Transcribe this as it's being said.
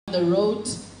the road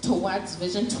towards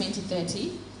Vision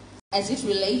 2030 as it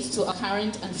relates to our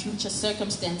current and future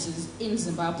circumstances in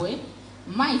Zimbabwe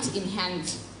might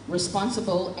enhance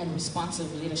responsible and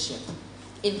responsive leadership,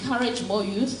 encourage more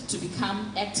youth to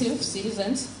become active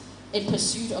citizens in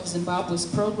pursuit of Zimbabwe's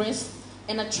progress,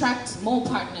 and attract more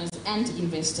partners and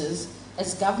investors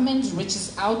as government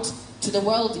reaches out to the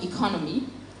world economy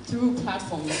through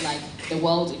platforms like the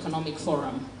World Economic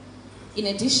Forum. In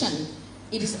addition,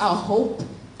 it is our hope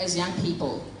as young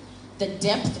people, the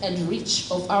depth and reach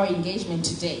of our engagement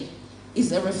today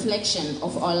is a reflection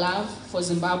of our love for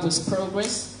Zimbabwe's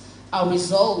progress, our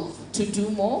resolve to do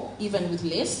more, even with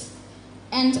less,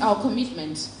 and our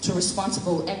commitment to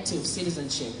responsible active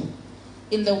citizenship.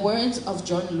 In the words of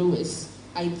John Lewis,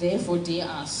 I therefore dare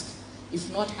ask,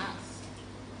 if not us,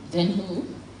 then who?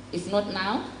 If not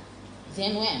now,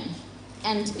 then when?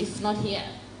 And if not here,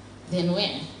 then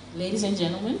where? Ladies and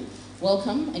gentlemen,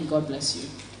 welcome and God bless you.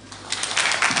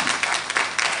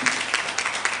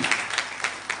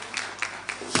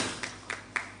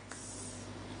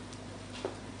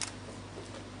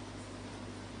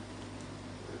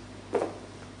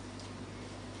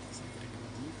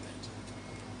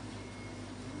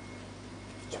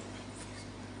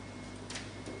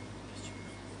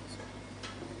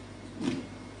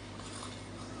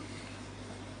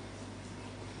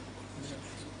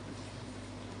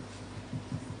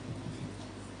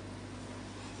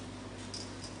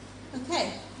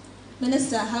 Okay.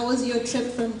 Minister, how was your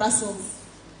trip from Brussels?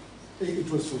 It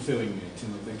was fulfilling,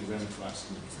 Tina. Thank you very much for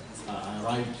asking. I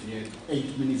arrived here at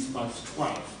 8 minutes past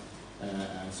 12.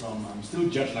 So I'm still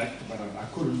jet lagged, but I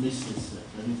couldn't miss this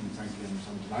anything, frankly, and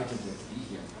I'm delighted to be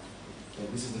here.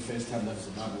 This is the first time that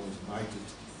Zimbabwe was invited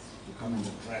to come and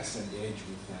address and engage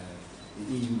with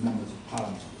the EU members of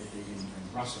parliament in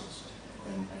Brussels.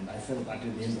 And I felt that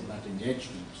at the end of that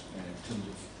engagement, in terms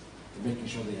of making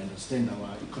sure they understand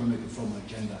our economic reform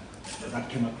agenda, that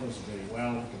came across very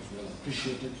well, it was well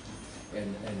appreciated,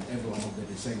 and every one of them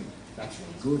is saying, that's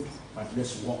very good, but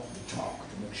let's walk the talk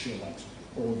to make sure that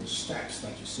all the steps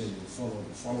that you say you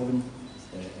follow them,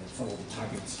 and follow the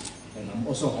targets. And I'm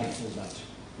also hopeful that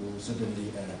we'll certainly do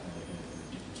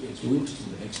it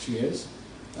in the next 2 years,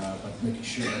 but making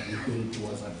sure that we build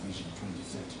towards that vision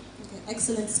 2030. Okay,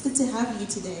 excellent. It's good to have you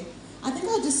today. I think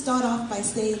I'll just start off by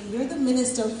saying you're the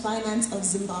Minister of Finance of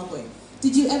Zimbabwe.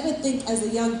 Did you ever think as a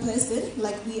young person,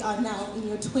 like we are now in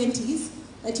your 20s,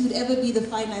 that you would ever be the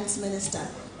finance minister?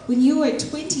 When you were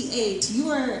 28,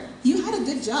 you had a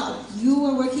good job. You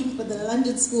were working for the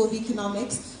London School of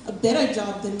Economics, a better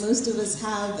job than most of us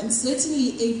have, and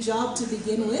certainly a job to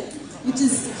begin with, which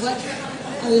is what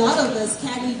a lot of us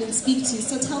can't even speak to.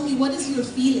 So tell me, what is your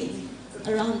feeling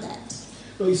around that?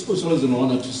 Well, it's always an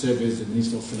honor to serve as the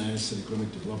Minister of Finance and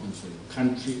Economic Development for your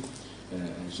country.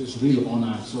 So it's a real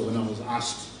honor. So when I was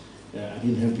asked, I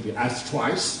didn't have to be asked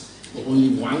twice, or only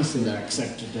once, and I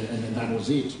accepted, and then that was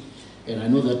it. And I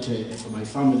know that for my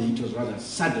family, it was rather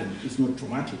sudden, if not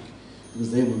traumatic,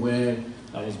 because there we were,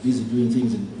 I was busy doing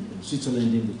things in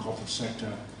Switzerland, in the corporate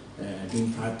sector,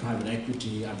 doing private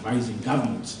equity, advising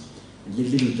governments. And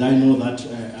little did I know that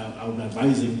I would be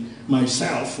advising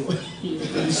myself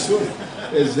very soon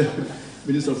as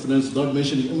Minister of Finance, not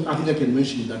mentioning, I think I can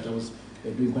mention that I was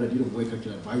doing quite a bit of work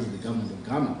actually advising the government of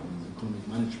Ghana on economic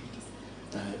management.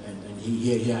 And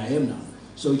here I am now.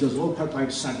 So it was all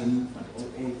quite sudden, but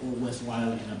all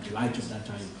worthwhile, and I'm delighted that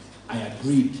I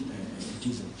agreed. It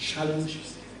is a challenge,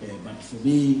 but for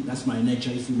me, that's my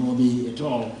nature. If you know me at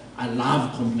all, I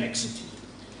love complexity.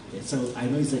 So I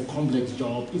know it's a complex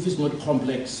job. If it's not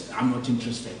complex, I'm not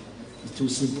interested. It's too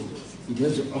simple. It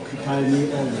has to occupy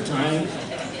me all the time.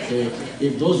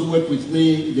 If those who work with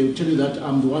me, they will tell you that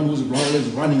I'm the one who's always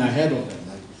running ahead of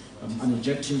them. I'm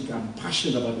energetic, I'm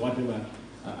passionate about whatever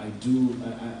I do.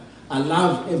 I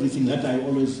love everything that I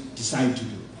always decide to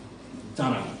do.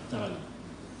 Thoroughly.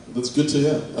 That's good to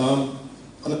hear.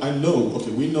 And I know,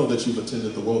 okay, we know that you've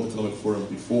attended the World Economic Forum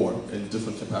before in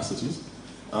different capacities.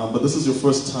 But this is your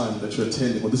first time that you're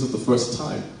attending, or this is the first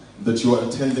time that you are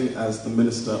attending as the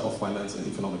Minister of Finance and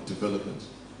Economic Development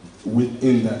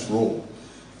within that role.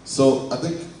 So I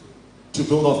think to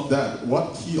build off that,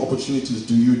 what key opportunities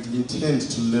do you intend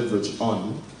to leverage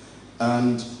on?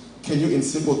 And can you, in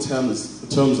simple terms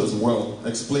as well,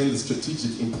 explain the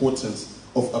strategic importance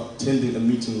of attending a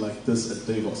meeting like this at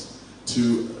Davos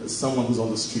to someone who's on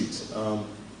the street?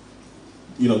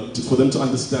 For them to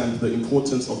understand the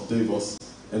importance of Davos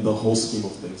and the whole scheme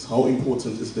of things. How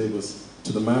important is Davos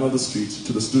to the man on the street,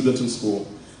 to the student in school,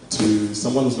 to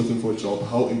someone who's looking for a job?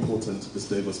 How important is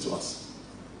Davos to us?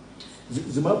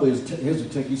 Zimbabwe has to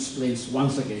take its place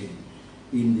once again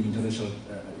in the international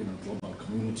global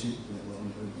community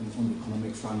on the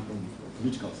economic front, on the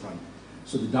political front.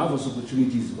 So the Davos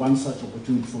opportunity is one such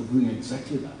opportunity for doing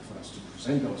exactly that, for us to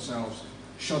present ourselves,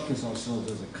 showcase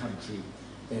ourselves as a country.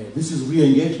 This is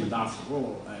re-engagement, after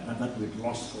all, that we've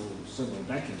lost for several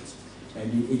decades.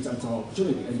 And it's our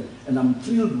opportunity. And I'm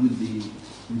thrilled with the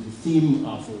theme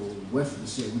for WEF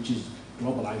this year, which is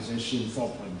Globalization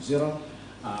 4.0,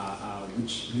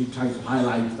 which really tries to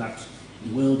highlight that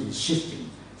the world is shifting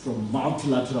from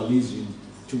multilateralism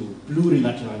to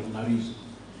plurilateralism,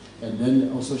 and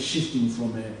then also shifting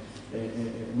from a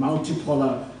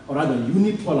multipolar, or rather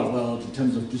unipolar world in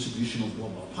terms of distribution of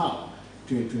global power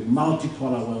to a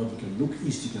multipolar world. You can look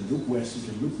east, you can look west,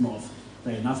 you can look north.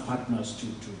 There are enough partners to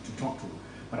talk to.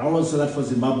 But I always say that for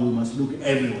Zimbabwe, we must look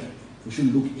everywhere. We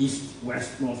shouldn't look east,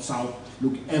 west, north, south,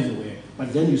 look everywhere.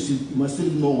 But then you must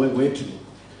still know where to look.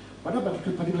 What I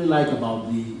particularly like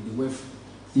about the WEF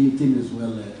theme as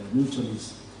well, Milton,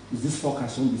 is this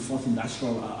focus on the fourth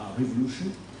industrial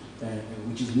revolution,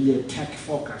 which is really a tech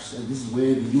focus. And this is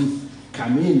where the youth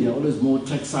come in. They're always more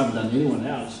tech savvy than anyone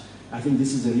else. I think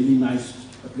this is a really nice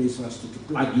place for us to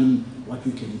plug in what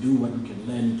we can do, what we can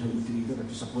learn in order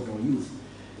to support our youth.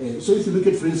 So if you look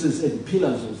at, for instance, at the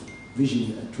pillars of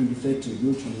Vision 2030,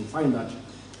 Milton, you'll find that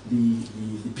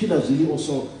the pillars really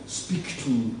also speak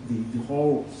to the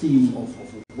whole theme of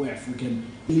WEF. We can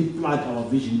really plug our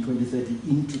Vision 2030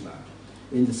 into that,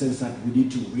 in the sense that we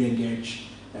need to re-engage.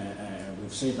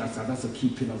 We've said that's a key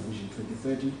pillar of Vision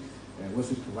 2030.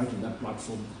 WEF is providing that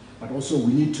platform. But also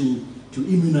we need to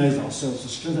immunize ourselves, to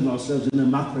strengthen ourselves in a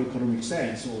macroeconomic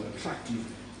sense, or attractive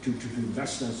to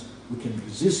investors. We can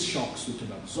resist shocks, we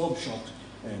can absorb shocks.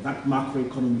 That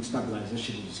macroeconomic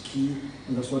stabilization is key,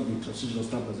 and that's what the transitional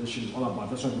stabilization is all about.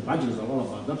 That's what the budget is all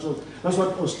about. That's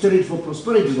what austerity for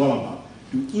prosperity is all about,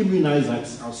 to immunize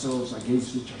ourselves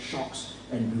against future shocks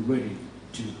and be ready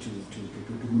to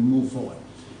move forward.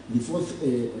 The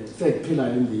third pillar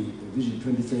in the Vision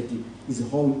 2030 is the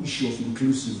whole issue of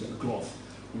inclusive growth.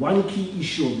 One key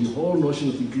issue of the whole notion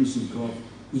of inclusive growth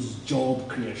is job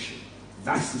creation.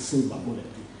 That's the silver bullet.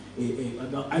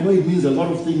 I know it means a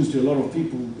lot of things to a lot of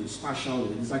people. It's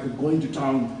partial. It's like going to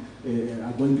town,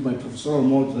 going to my professorial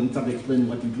mode and start explaining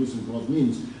what inclusive growth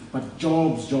means. But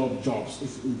jobs.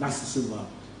 That's the silver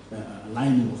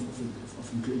lining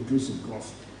of inclusive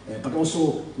growth. But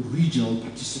also regional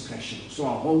participation. So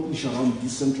our whole issue around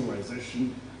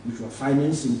decentralization, which we're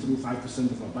financing through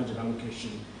 5% of our budget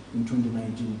allocation in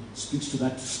 2019, speaks to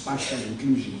that spatial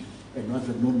inclusion, and not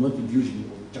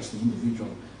inclusion of just the individual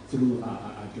through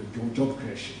job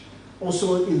creation.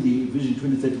 Also in the Vision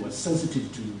 2030, we're sensitive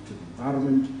to the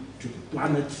environment, to the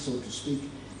planet, so to speak,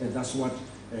 and that's what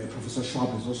Professor Schwab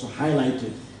has also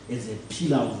highlighted as a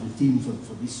pillar of the theme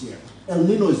for this year. El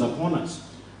Nino is upon us.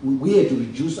 We had to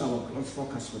reduce our growth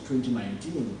forecast for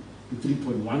 2019 to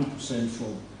 3.1%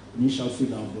 from initial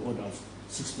figure of the order of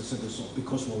 6% or so,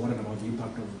 because we're worried about the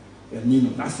impact of El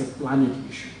Nino. That's a planet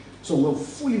issue. So we're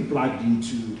fully plugged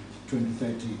into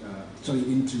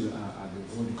 2030, into the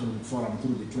World Economic Forum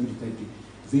through the 2030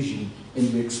 vision,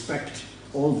 and we expect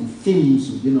all the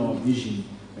themes within our vision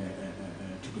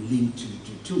to be linked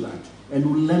to that, and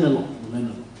we'll learn a lot.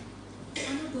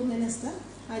 Honorable Minister,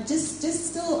 just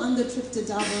still on the trip to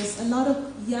Davos, a lot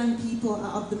of young people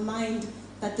are of the mind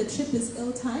that the trip is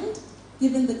ill-timed,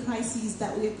 given the crises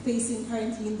that we're facing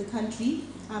currently in the country.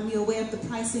 You're aware of the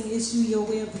pricing issue, you're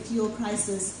aware of the fuel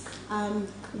crisis.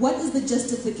 What is the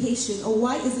justification, or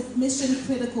why is it mission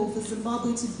critical for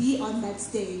Zimbabwe to be on that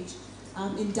stage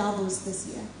in Davos this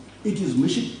year? It is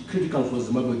mission critical for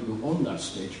Zimbabwe to be on that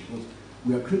stage, because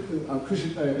we are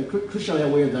crucially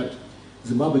aware that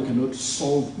Zimbabwe cannot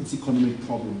solve its economic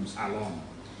problems alone.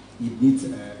 It needs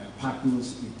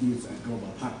partners, it needs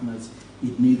global partners,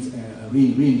 it needs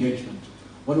re-engagement.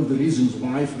 One of the reasons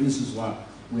why, for instance,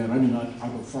 we are running out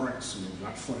of forex, we have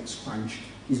got forex crunch,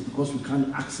 is because we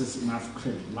can't access enough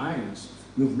credit lines.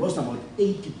 We've lost about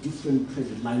 80 different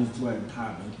credit lines through our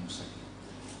entire banking sector.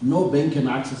 No bank can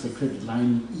access a credit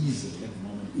line easily at the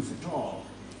moment, if at all.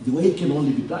 The way it can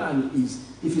only be done is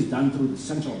if it's done through the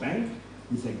central bank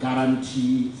with a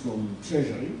guarantee from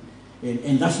Treasury,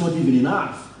 and that's not even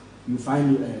enough. You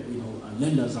find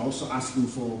lenders are also asking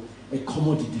for a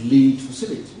commodity-linked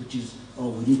facility, which is,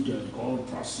 we need gold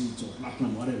proceeds or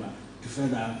platinum, whatever, to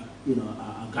further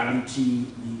guarantee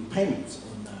the payments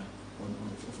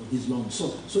for these loans.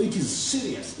 So it is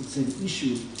serious. It's an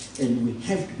issue, and we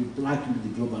have to be plugged into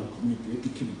the global community. We have to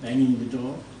keep banging the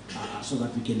door so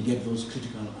that we can get those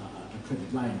critical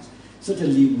credit lines.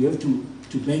 Certainly, we have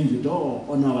to bang the door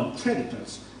on our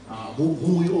creditors,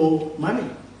 whom we owe money.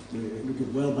 Look at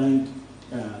World Bank,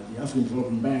 the African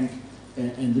Development Bank,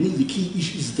 And really the key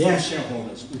issue is their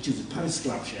shareholders, which is the Paris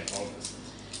Club shareholders.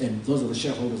 And those are the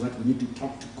shareholders that we need to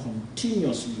talk to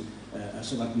continuously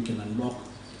so that we can unlock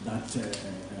that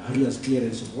arrears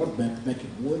clearance of roadmap, make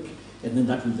it work, and then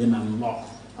that will then unlock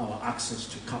our access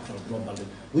to capital globally,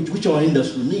 which our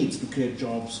industry needs to create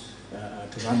jobs,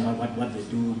 to run what they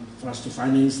do, for us to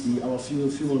finance our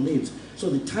fuel needs. So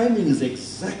the timing is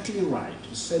exactly right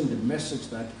to send the message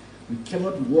that we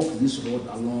cannot walk this road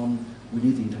alone. We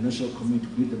need the international community,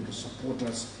 we need them to support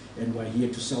us, and we're here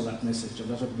to sell that message, and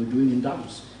that's what we're doing in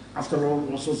Davos. After all,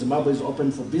 also Zimbabwe is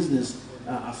open for business.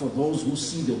 For those who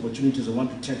see the opportunities and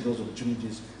want to take those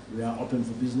opportunities, we are open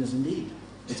for business indeed.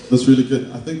 That's really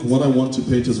good. I think what I want to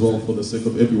paint as well, for the sake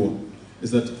of everyone,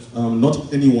 is that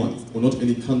not anyone or not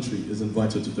any country is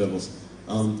invited to Davos.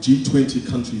 G20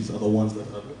 countries are the ones that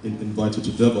are invited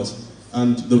to Davos.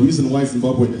 And the reason why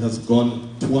Zimbabwe has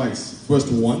gone twice,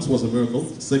 first once was a miracle,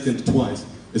 second twice,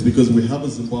 is because we have a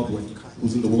Zimbabwean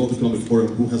who's in the World Economic Forum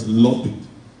who has lobbied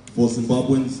for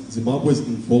Zimbabwe's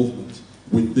involvement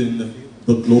within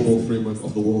the global framework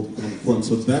of the World Economic Forum.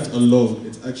 So that alone,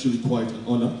 it's actually quite an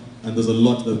honor, and there's a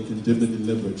lot that we can definitely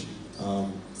leverage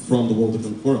from the World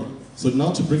Economic Forum. So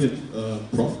now to bring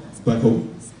it, Prof, back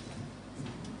home,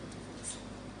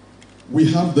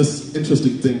 we have this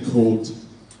interesting thing called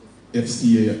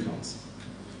FCA accounts.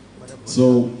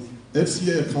 So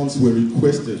FCA accounts were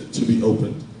requested to be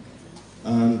opened,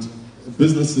 and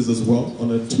businesses as well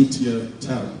on a two-tier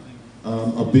tab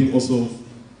are being also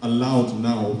allowed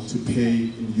now to pay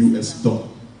in US dollar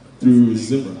through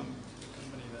Zimra.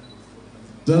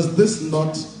 Does this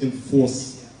not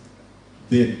enforce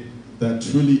then that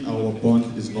truly our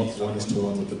bond is not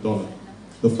 1:1 with the dollar?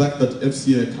 The fact that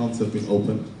FCA accounts have been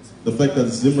opened, the fact that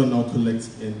Zimra now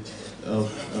collects in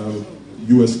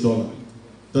US dollar,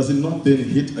 does it not then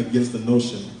hit against the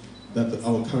notion that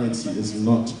our currency is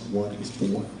not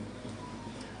 1:1?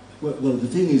 Well, the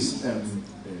thing is,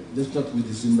 let's start with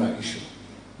the Zimra issue.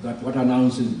 That what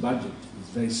announced in the budget is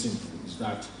very simple, is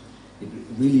that it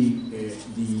really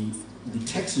the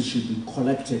taxes should be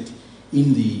collected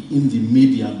in the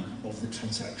medium of the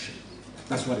transaction.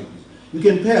 That's what it is. You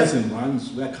can pay us in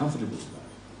rands, we are comfortable with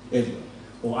that, everywhere.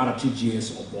 Or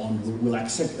RTGS or bond, we'll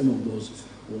accept any of those.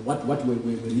 What we're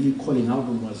really calling out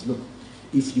on was, look,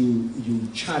 if you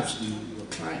charge your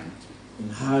client in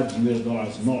hard US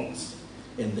dollars notes,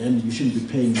 and then you shouldn't be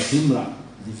paying Zimra,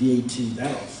 the VAT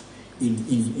thereof,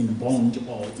 in bond,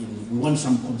 or we want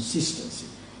some consistency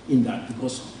in that,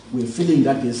 because we're feeling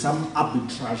that there's some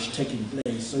arbitrage taking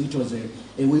place. So it was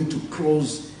a way to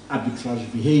close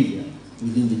arbitrage behavior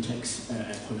within the tax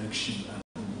collection.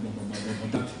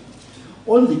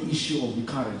 On the issue of the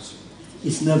currency,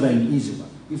 it's never an easy one.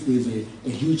 If there's a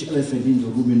huge elephant in the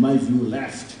room, in my view,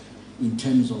 left in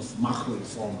terms of macro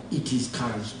reform, it is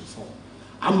currency reform.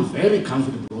 I'm very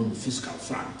comfortable on the fiscal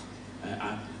front.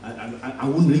 I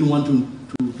wouldn't really want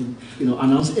to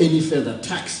announce any further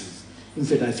taxes. In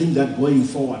fact, I think that going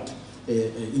forward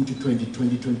into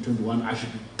 2020, 2021, I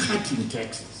should be cutting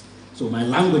taxes. So my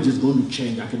language is going to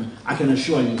change. I can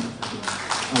assure you.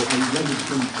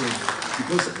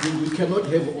 Because we cannot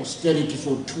have austerity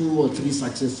for 2 or 3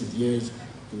 successive years.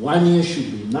 1 year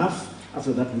should be enough.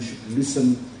 After that, we should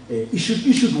listen. It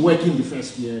should work in the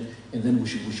first year, and then we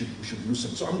should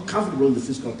loosen. So I'm comfortable on the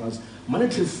fiscal plans.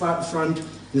 Monetary front,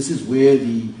 this is where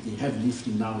the heavy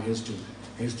lifting now has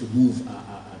to move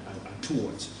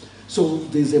towards. So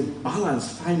there's a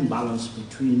fine balance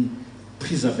between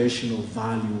preservation of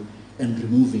value and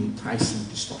removing pricing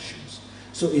distortions.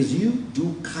 So as you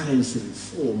do currency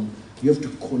reform, you have to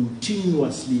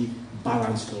continuously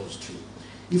balance those two.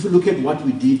 If you look at what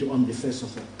we did on the 1st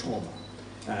of October,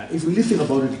 if you really think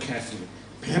about it carefully,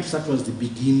 perhaps that was the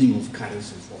beginning of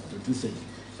currency reform. Don't you think?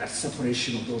 That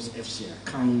separation of those FCA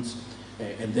accounts,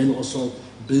 and then also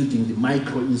building the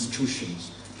micro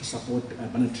institutions to support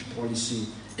monetary policy,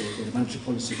 the monetary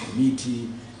policy committee,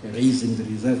 raising the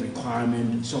reserve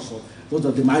requirement, and so forth. Those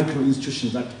are the micro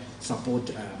institutions that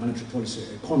support monetary policy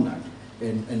conduct.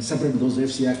 And separating those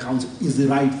FCA accounts is the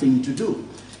right thing to do.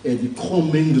 The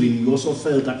commingling, we also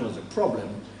felt that was a problem,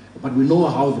 but we know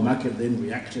how the market then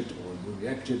reacted, we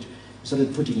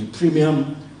started putting a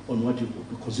premium on what you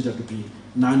consider to be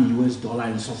non-US dollar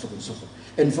and so forth and so forth.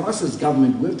 And for us as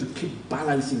government, we have to keep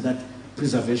balancing that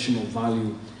preservation of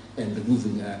value and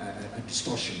removing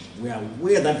distortions. We are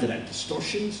aware that there are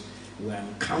distortions, we are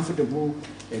uncomfortable,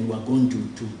 and we are going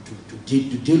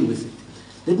to deal with it.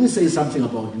 Let me say something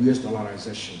about US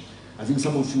dollarization. I think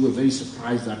some of you were very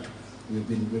surprised that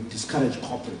we've discouraged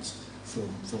corporates from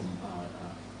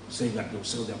saying that they'll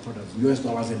sell their products in US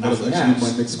dollars and That was nothing actually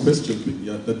else. my next question.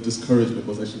 Yeah, that discouragement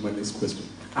was actually my next question.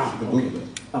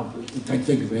 Okay.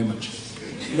 Thank you very much.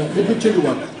 Now, let me tell you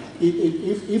what,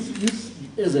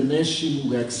 if as a nation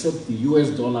we accept the US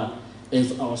dollar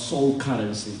as our sole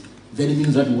currency, then it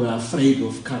means that we're afraid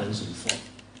of currency reform.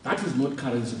 That is not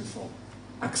currency reform.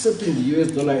 Accepting the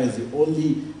US dollar as the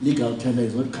only legal tender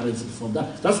is not currency reform.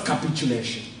 That's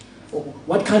capitulation.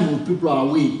 What kind of people are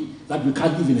we that we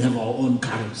can't even have our own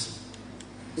currency?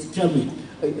 Tell me.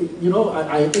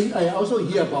 I also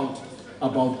hear about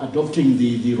adopting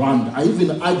the rand. I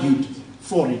even argued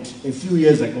for it a few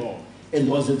years ago, and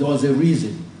there was a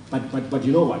reason. But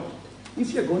you know what?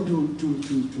 If you're going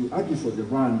to argue for the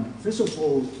rand, first of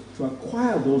all, to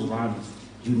acquire those rands,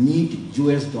 you need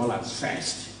US dollars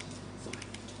first.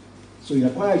 So you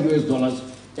acquire US dollars,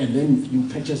 and then you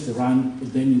purchase the rand,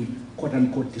 and then you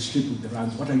quote-unquote distribute the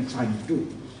rands. What are you trying to do?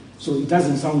 So it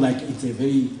doesn't sound like it's a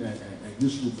very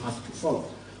useful path to follow.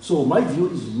 So my view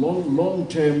is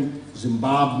long-term,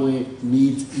 Zimbabwe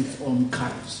needs its own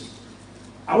currency.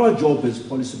 Our job as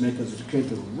policymakers is to create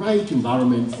the right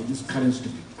environment for this currency to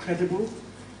be credible,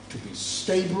 to be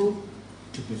stable,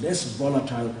 to be less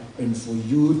volatile, and for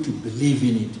you to believe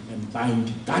in it and buy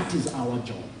into it. That is our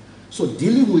job. So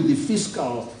dealing with the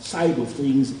fiscal side of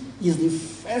things is the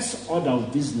first order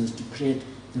of business to create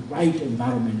the right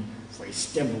environment for a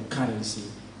stable currency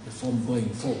reform going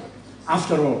forward.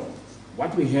 After all,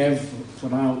 what we have for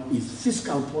now is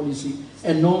fiscal policy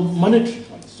and no monetary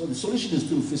policy. So the solution is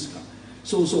still fiscal.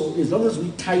 So as long as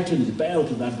we tighten the belt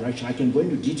in that direction, I can go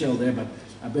into detail there, but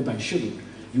I shouldn't.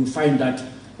 You find that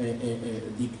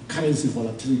the currency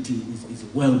volatility is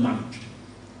well managed.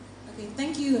 Okay,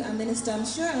 thank you, Minister. I'm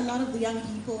sure a lot of the young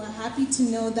people are happy to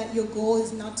know that your goal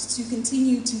is not to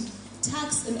continue to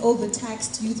tax an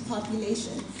overtaxed youth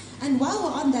population. And while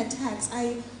we're on that tax,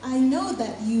 I know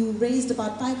that you raised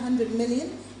about 500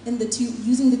 million in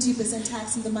using the 2%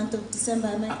 tax in the month of December.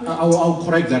 Am I correct? I'll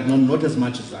correct that. No, not as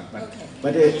much as that,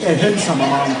 but a handsome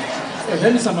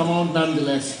amount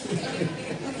nonetheless.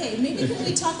 Okay, maybe can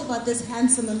we talk about this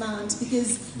handsome amount,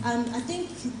 because I think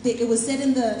it was said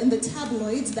in the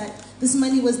tabloids that this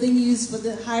money was then used for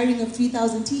the hiring of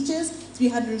 3,000 teachers,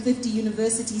 350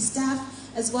 university staff,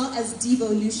 as well as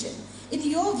devolution. In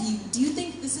your view, do you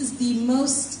think this is the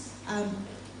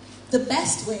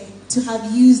best way to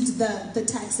have used the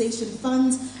taxation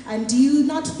funds, and do you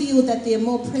not feel that there are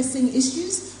more pressing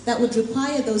issues that would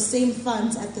require those same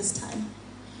funds at this time?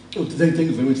 Oh, thank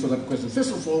you very much for that question.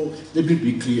 First of all, let me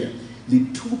be clear. The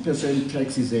 2%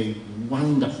 tax is a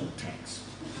wonderful tax.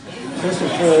 First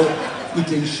of all, it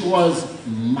ensures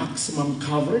maximum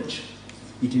coverage.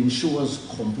 It ensures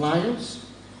compliance.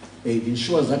 It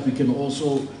ensures that we can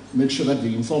also make sure that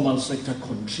the informal sector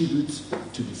contributes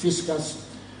to the fiscus.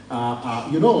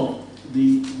 The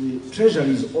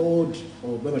Treasury is owed,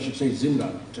 or maybe I should say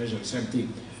Zimra Treasury, same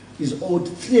thing, is owed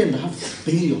 $3.5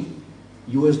 billion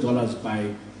US dollars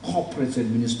by corporates and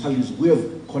municipalities. We have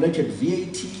collected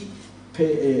VAT,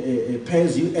 pay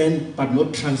as you earn, but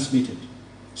not transmitted.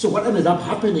 So what ended up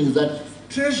happening is that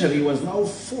Treasury was now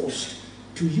forced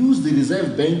to use the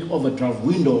Reserve Bank overdraft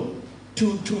window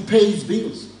to pay its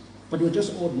bills, but we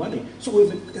just owed money. So we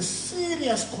have a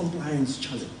serious compliance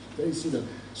challenge, very serious.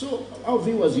 So our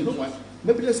view was, you know what,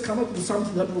 maybe let's come up with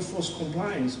something that will force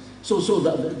compliance. So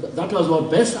that was our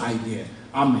best idea.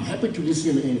 I'm happy to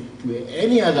listen to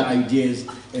any other ideas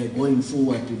going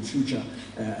forward in the future.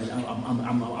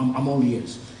 I'm all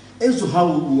ears. As to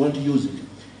how we want to use it,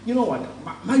 you know what,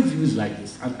 my view is like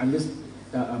this, unless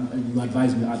you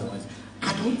advise me otherwise.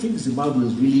 I don't think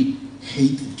Zimbabweans really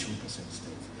hate the 2%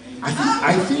 state.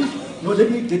 I think, no, let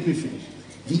me finish.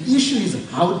 The issue is,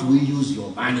 how do we use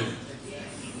your money?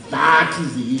 That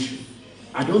is the issue.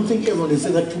 I don't think everyone is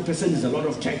saying that 2% is a lot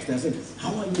of tax. They're saying,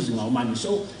 how are we using our money?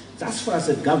 So that's for us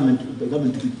as government, the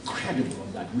government to be credible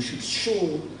on that. We should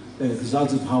show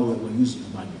results of how we're using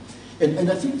the money. And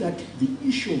I think that the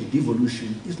issue of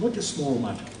devolution is not a small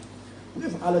matter. We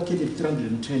have allocated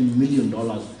 $310 million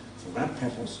for that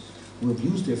purpose. We've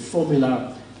used a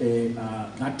formula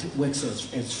that works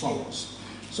as follows.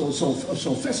 So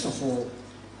first of all,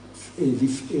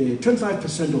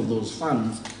 25% of those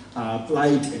funds are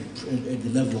applied at the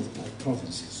level of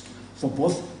provinces for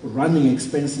both running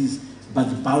expenses, but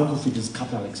the bulk of it is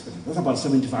capital expenses. That's about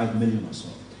 75 million or so.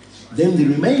 Then the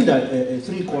remainder,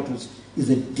 3/4, is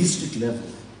at district level.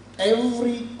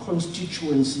 Every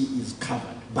constituency is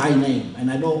covered by name, and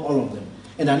I know all of them.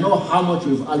 And I know how much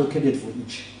we've allocated for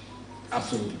each.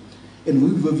 Absolutely. And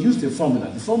we've used a formula.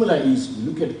 The formula is,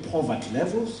 we look at poverty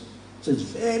levels, so it's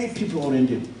very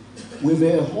people-oriented. We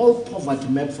have a whole poverty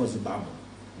map for Zimbabwe.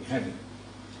 We have it.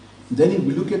 Then if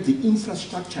we look at the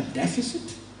infrastructure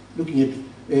deficit, looking at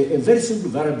a very simple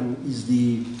variable is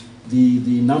the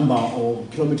number of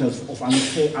kilometers of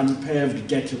unpaved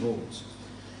dirty roads.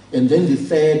 And then the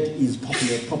third is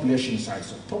population size.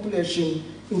 So population,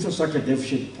 infrastructure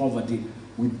deficit, poverty,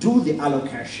 we do the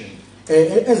allocation.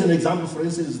 As an example, for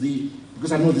instance,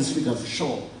 because I know this figure for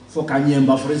sure, for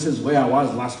Kanyemba, for instance, where I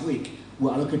was last week, we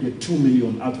allocated 2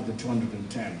 million out of the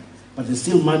 210. But there's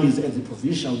still money is at the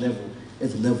provincial level,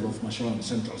 at the level of Mashonaland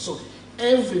Central. So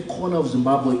every corner of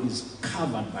Zimbabwe is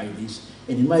covered by this.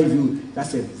 And in my view,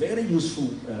 that's a very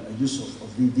useful use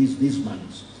of these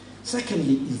monies.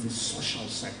 Secondly is the social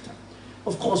sector.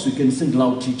 Of course, we can single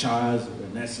out teachers,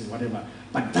 nurses, whatever,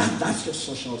 but that's your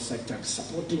social sector,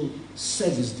 supporting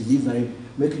service delivery,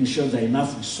 making sure there are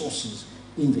enough resources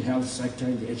in the health sector,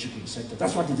 in the education sector.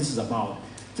 That's what this is about.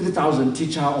 3,000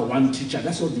 teacher or one teacher,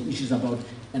 that's what the issue is about,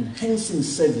 enhancing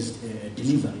service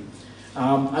delivery.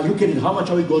 I look at it, how much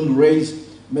are we going to raise?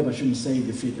 Maybe I shouldn't say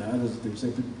the figure. They say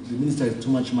the minister has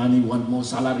too much money, want more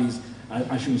salaries.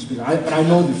 I shouldn't speak, but I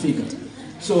know the figure.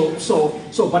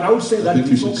 But I would say that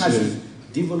the focus is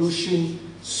devolution,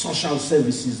 social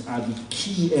services are the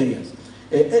key areas.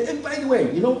 And by the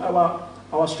way, you know,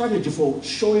 our strategy for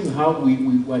showing how we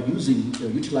are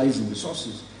utilizing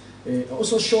resources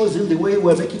also shows in the way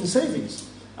we're making savings.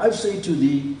 I've said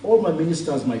to all my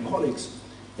ministers, my colleagues,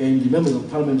 and the members of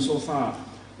parliament so far,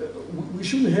 we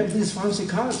shouldn't have these fancy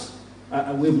cars.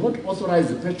 We have not authorized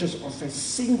the purchase of a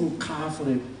single car for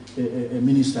a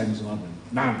minister in Zimbabwe.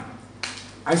 None.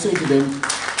 I say to them,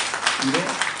 you know,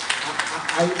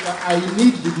 I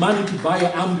need the money to buy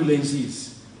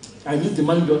ambulances. I need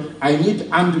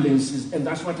ambulances, and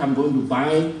that's what I'm going to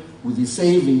buy with the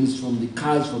savings from the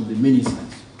cars from the ministers.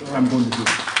 That's what I'm going to do.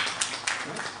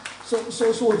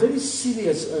 So we're very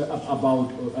serious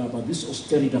about this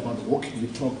austerity, about walking the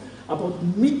talk, about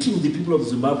meeting the people of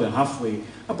Zimbabwe halfway,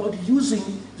 about using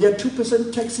their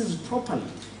 2% taxes properly.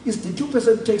 It's the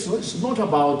 2% tax. It's not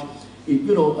about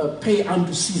pay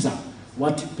unto Caesar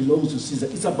what belongs to Caesar.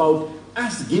 It's about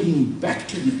us giving back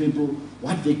to the people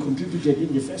what they contributed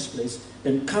in the first place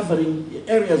and covering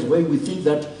areas where we think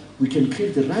that we can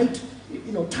create the right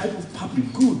type of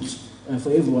public goods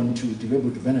for everyone to be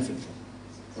able to benefit from.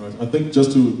 All right. I think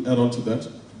just to add on to that,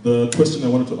 the question I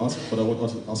wanted to ask, but I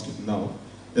want to ask it now,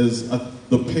 is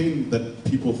the pain that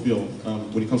people feel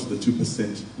when it comes to the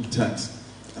 2% tax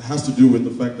has to do with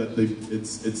the fact that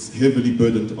it's heavily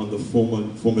burdened on the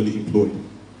formerly employed.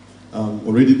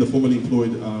 Already the formerly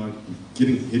employed are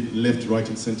getting hit left, right,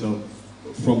 and center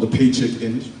from the paycheck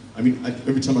end. I mean,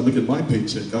 every time I look at my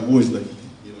paycheck, I'm always like,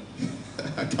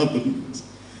 I can't believe this.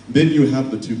 Then you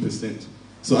have the 2%.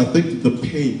 So I think the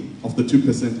pain of the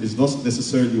 2% is not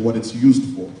necessarily what it's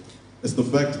used for. It's the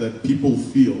fact that people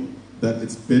feel that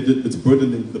it's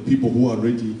burdening the people who are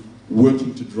already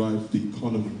working to drive the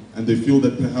economy. And they feel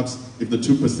that perhaps if the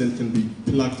 2% can be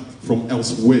plucked from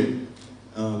elsewhere,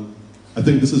 I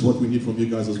think this is what we need from you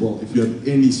guys as well. If you have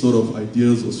any sort of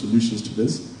ideas or solutions to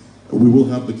this, we will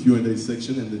have the Q&A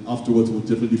section, and then afterwards we'll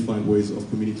definitely find ways of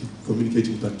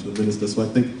communicating back to the minister. So I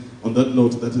think on that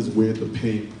note, that is where the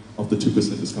pain of the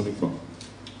 2% is coming from.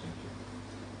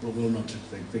 Well, we'll not.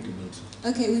 Thank you, Milton.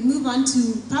 Okay, we move on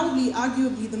to probably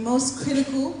arguably the most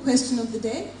critical question of the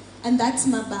day, and that's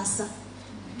Mabasa.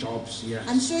 Jobs, yes.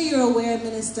 I'm sure you're aware,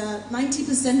 Minister,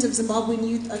 90% of Zimbabwean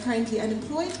youth are currently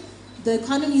unemployed. The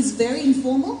economy is very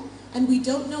informal, and we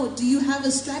don't know, do you have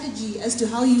a strategy as to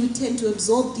how you intend to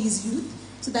absorb these youth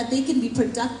so that they can be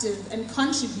productive and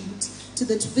contribute to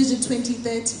the Vision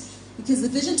 2030? Because the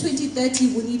Vision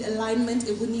 2030 will need alignment,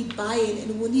 it will need buy-in,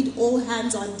 and it will need all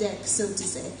hands on deck, so to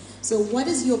say. So what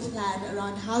is your plan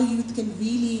around how youth can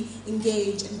really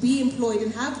engage and be employed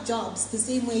and have jobs the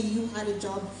same way you had a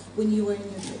job when you were in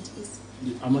your 20s?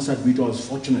 I must admit I was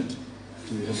fortunate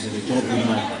to have had a job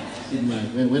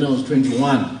when I was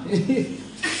 21.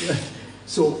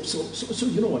 So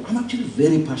you know what? I'm actually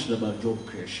very passionate about job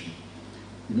creation.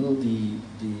 You know,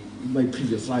 in my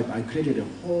previous life, I created a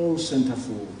whole center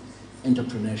for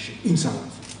entrepreneurship in South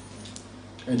Africa.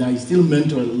 And I still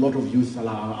mentor a lot of youth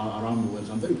around the world.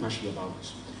 So I'm very passionate about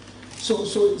this. So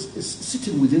it's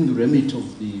sitting within the remit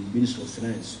of the Minister of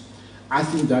Finance. I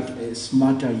think that a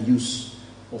smarter use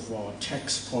of our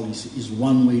tax policy is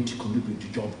one way to contribute to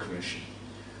job creation.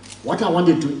 What I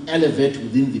wanted to elevate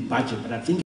within the budget, but I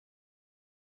think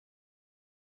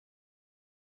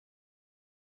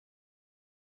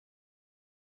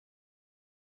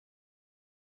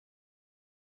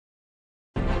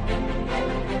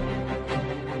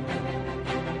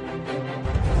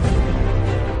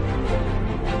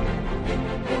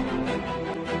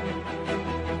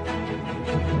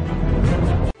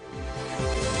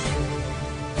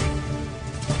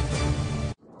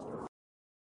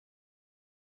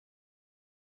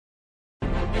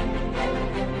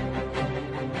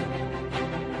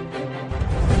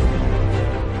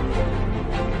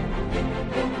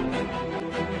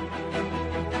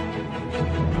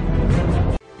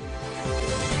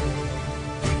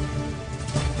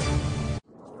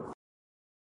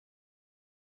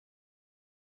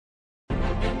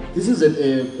this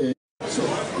is so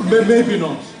maybe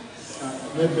not.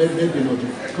 Maybe not.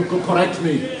 Correct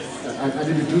me. I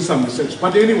need to do some research.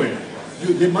 But anyway,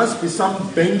 there must be some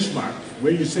benchmark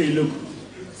where you say, look,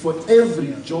 for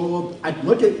every job,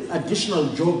 not an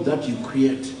additional job that you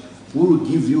create, we will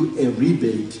give you a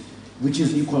rebate which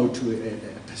is equal to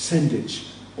a percentage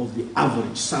of the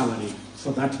average salary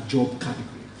for that job category.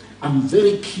 I'm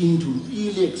very keen to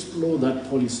really explore that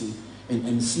policy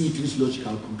and see to its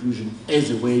logical conclusion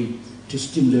as a way to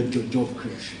stimulate job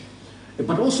creation.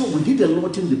 But also, we did a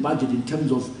lot in the budget in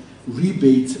terms of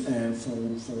rebates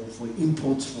for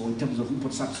imports, in terms of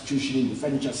import substitution in the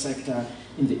furniture sector,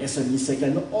 in the SME sector,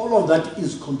 and all of that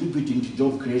is contributing to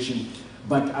job creation.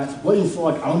 But going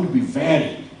forward, I want to be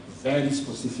very, very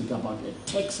specific about a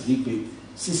tax rebate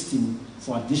system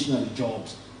for additional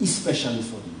jobs, especially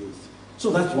for the youth.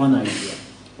 So that's one idea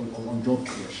on job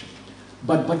creation.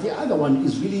 But the other one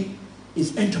is really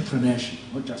entrepreneurship,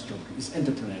 not just job creation. It's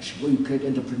entrepreneurship, where you create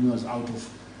entrepreneurs out of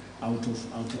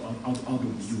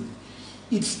the youth.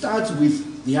 It starts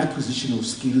with the acquisition of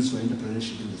skills for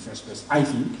entrepreneurship in the first place, I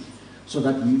think, so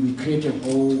that we create a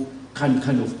whole kind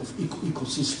of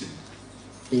ecosystem.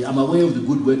 I'm aware of the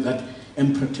good work that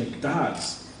Emprotech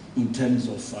does in terms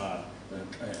of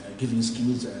giving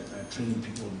skills, training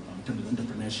people in terms of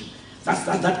entrepreneurship. That's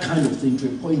that kind of thing, to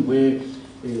a point where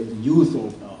the youth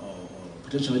or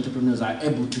potential entrepreneurs are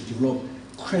able to develop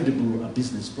credible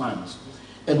business plans.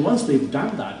 And once they've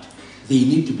done that, they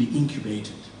need to be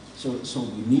incubated. So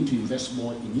we need to invest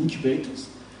more in incubators.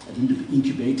 They need to be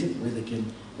incubated where they can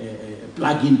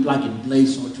plug and play,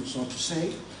 so to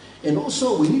say. And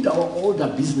also, we need our older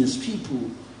business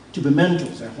people to be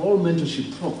mentors. A whole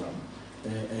mentorship program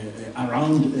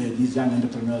around these young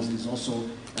entrepreneurs is also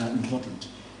important.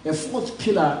 A fourth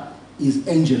pillar is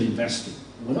angel investing.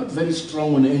 We're not very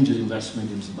strong on angel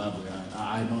investment in Zimbabwe.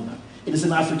 I know that. It is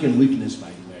an African weakness, by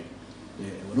the way.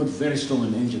 We're not very strong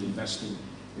on angel investing.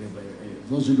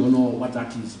 Those who don't know what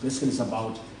that is, basically it's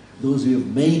about those who have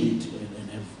made it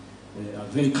and are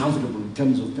very comfortable in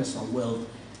terms of personal wealth,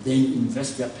 then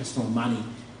invest their personal money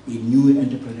in new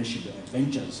entrepreneurship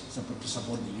ventures to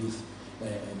support the youth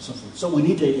and so forth. So we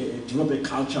need to develop a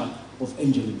culture of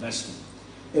angel investing.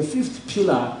 A fifth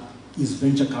pillar is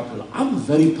venture capital. I'm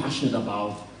very passionate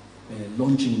about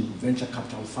launching venture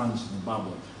capital funds in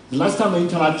Zimbabwe. The last time I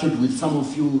interacted with some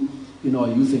of you in our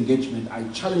youth engagement, I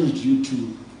challenged you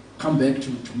to come back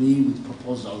to me with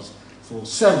proposals for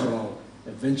several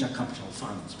venture capital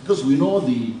funds, because we know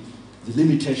the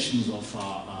limitations of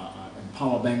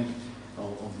Empower Bank,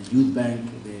 of the Youth Bank.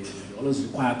 They always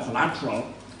require collateral,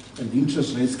 and the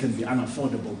interest rates can be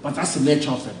unaffordable. But that's the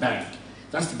nature of a bank.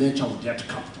 That's the nature of debt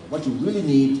capital. What you really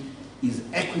need is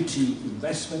equity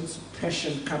investments,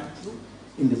 patient capital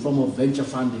in the form of venture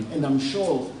funding. And I'm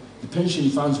sure the pension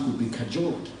funds could be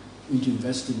cajoled into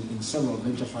investing in several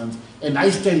venture funds. And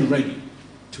I stand ready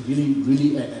to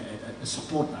really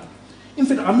support that. In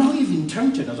fact, I'm now even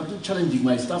tempted. I was actually challenging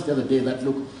my staff the other day that,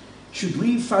 look, should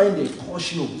we find a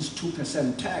portion of this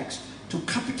 2% tax to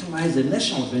capitalize a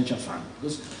national venture fund?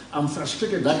 Because I'm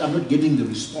frustrated that I'm not getting the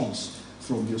response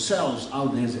from yourselves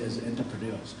out there as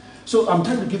entrepreneurs. So I'm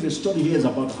trying to give a story here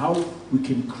about how we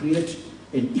can create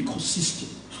an ecosystem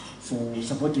for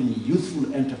supporting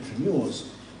youthful entrepreneurs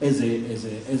as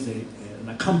an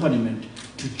accompaniment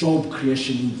to job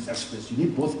creation in the first place. You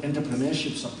need both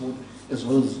entrepreneurship support as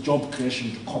well as job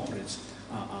creation to corporates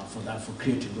for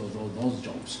creating those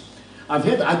jobs. I've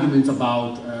heard arguments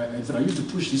about, and I used to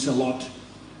push this a lot,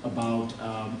 about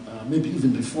maybe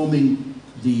even reforming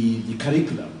the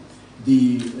curriculum.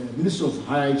 The Minister of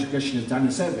Higher Education has done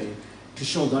a survey to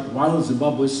show that while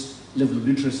Zimbabwe's level of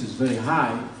literacy is very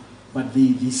high, but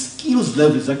the skills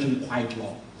level is actually quite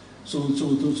low. So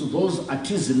those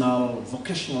artisanal,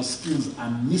 vocational skills are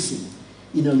missing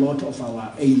in a lot of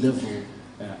our A-level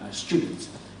students.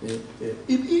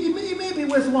 It may be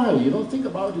worthwhile, think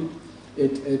about it,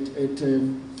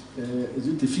 is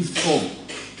it the fifth form,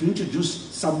 to introduce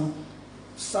some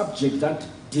subject that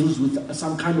deals with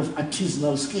some kind of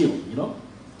artisanal skill,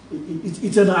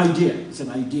 It's an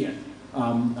idea.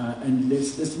 And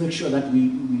let's make sure that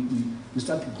we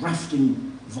start grafting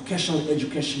vocational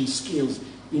education skills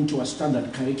into a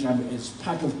standard curriculum as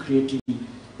part of creating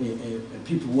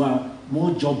people who are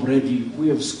more job ready, who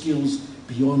have skills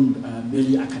beyond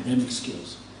merely academic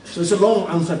skills. So it's a long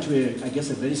answer to, I guess,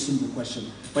 a very simple question,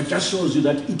 but just shows you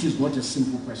that it is not a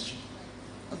simple question.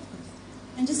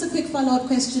 And just a quick follow-up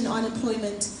question on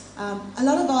employment. A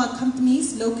lot of our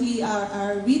companies locally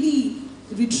are really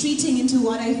retreating into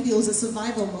what I feel is a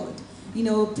survival mode. you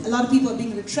know, a lot of people are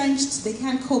being retrenched. They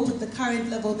can't cope with the current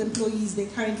level of employees they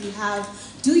currently have.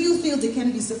 Do you feel they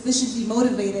can be sufficiently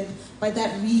motivated by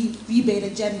that rebate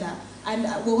agenda? And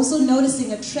we're also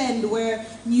noticing a trend where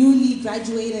newly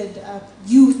graduated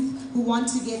youth who want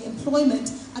to get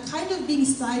employment are kind of being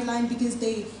sidelined because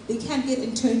they can't get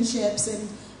internships,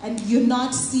 and you're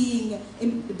not seeing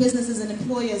businesses and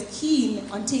employers keen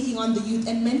on taking on the youth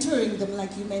and mentoring them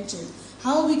like you mentioned.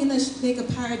 How are we going to make a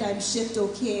paradigm shift,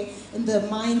 okay, in the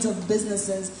minds of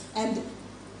businesses? And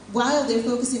while they're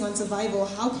focusing on survival,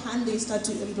 how can they start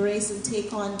to embrace and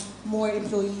take on more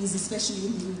employees, especially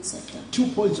in the youth sector? 2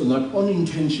 points on that. On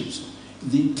internships,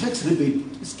 the tax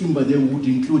rebate scheme by them would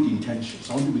include internships.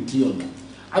 I want to be clear on that.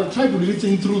 I've tried to really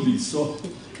think through this, so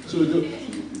you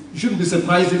shouldn't be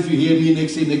surprised if you hear me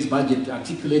next budget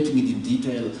articulating it in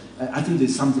detail. I think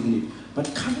there's something in it.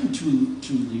 But coming to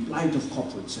the plight of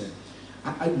corporates,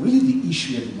 really the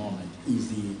issue at the moment is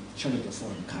the challenge of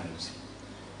foreign currency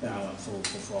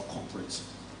for our corporates.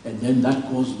 And then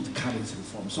that goes with currency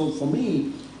reform. So for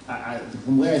me,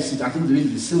 from where I sit, I think really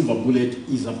the silver bullet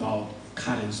is about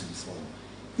currency reform.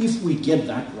 If we get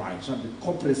that right, so that the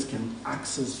corporates can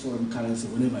access foreign currency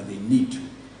whenever they need to,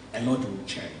 a lot will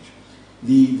change.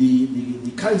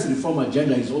 The currency reform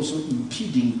agenda is also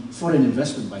impeding foreign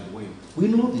investment, by the way. We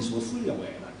know this, we're fully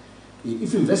aware that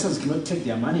if investors cannot take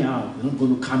their money out, they're not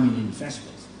going to come in the first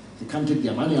place. They can't take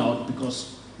their money out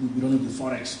because we don't have the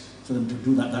forex for them to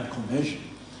do that conversion.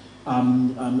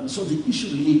 So the issue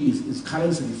really is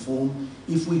currency reform.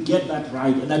 If we get that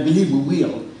right, and I believe we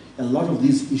will, a lot of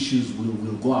these issues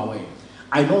will go away.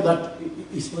 I know that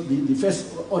it's not the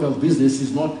first order of business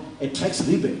is not a tax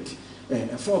rebate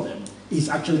for them. It's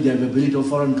actually the availability of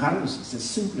foreign currencies, as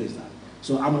simple as that.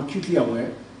 So I'm acutely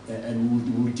aware,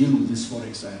 and we'll deal with this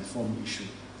forex reform issue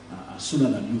sooner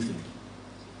than you think.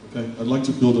 Okay, I'd like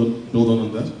to build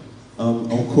on that.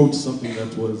 I'll quote something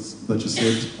that you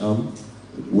said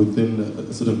within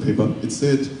a certain paper. It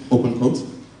said, open quote,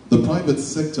 "The private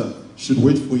sector should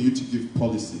wait for you to give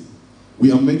policy.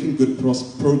 We are making good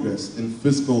progress in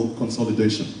fiscal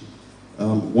consolidation.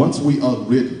 Once we are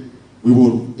ready, we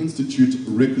will institute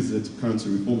requisite currency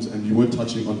reforms," and you were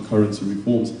touching on currency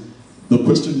reforms. The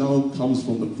question now comes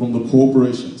from the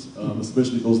corporations,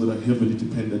 especially those that are heavily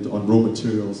dependent on raw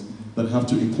materials, that have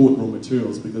to import raw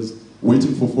materials, because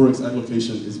waiting for forex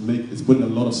allocation is putting a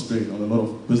lot of strain on a lot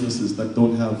of businesses that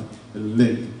don't have a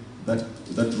link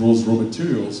that draws raw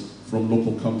materials from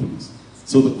local companies.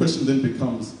 So the question then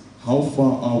becomes, how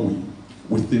far are we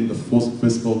within the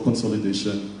fiscal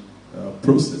consolidation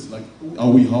process? Like,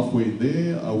 are we halfway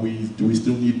there? Do we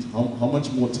still need, how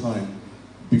much more time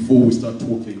before we start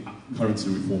talking currency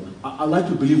reform? I like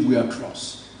to believe we are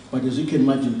close, but as you can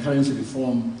imagine, currency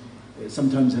reform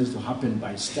sometimes has to happen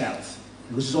by stealth,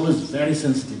 because it's always very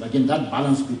sensitive. Again, that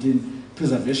balance between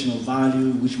preservation of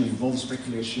value, which may involve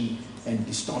speculation, and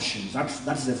distortions,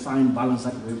 that's a fine balance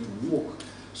that we have to walk.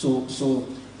 So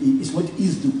it's not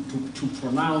easy to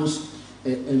pronounce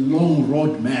a long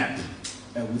road map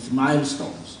with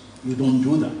milestones. You don't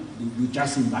do that. You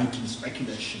just invite in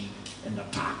speculation and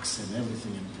attacks and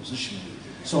everything and positioning.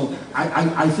 So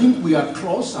I think we are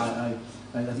close. I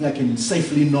think I can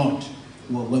safely nod.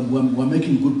 We're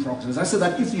making good progress. As I said,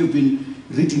 that if you've been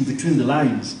reading between the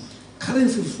lines,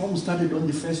 currency reform started on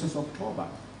the 1st of October.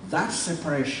 That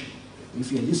separation,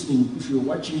 if you're listening, if you're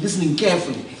watching, listening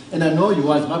carefully, and I know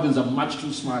you as Zimbabweans are much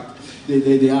too smart,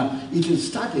 they are. It has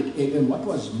started, and what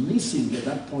was missing at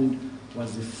that point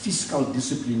was the fiscal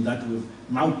discipline that we've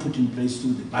now put in place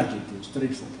through the budget, the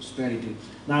Straight for Prosperity.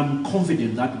 Now I'm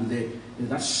confident that with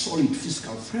that solid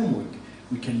fiscal framework,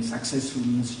 we can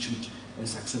successfully institute a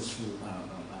successful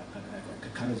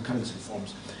currency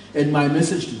reforms. And my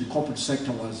message to the corporate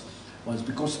sector was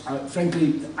because,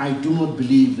 frankly, I do not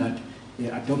believe that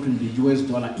adopting the US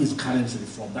dollar is currency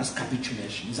reform. That's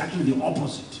capitulation. It's actually the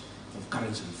opposite of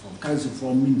currency reform. Currency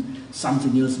reform means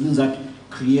something else. It means that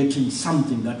creating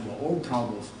something that we're all proud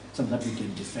of, something that we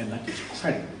can defend, that is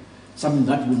credible, something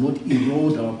that will not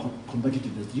erode our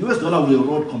competitiveness. The US dollar will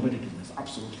erode competitiveness,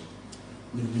 absolutely.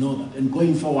 We know that. And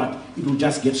going forward, it will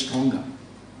just get stronger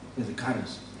as a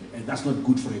currency. And that's not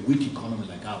good for a weak economy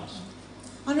like ours.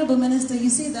 Honorable Minister, you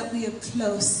say that we are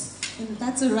close, and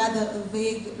that's a rather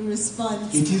vague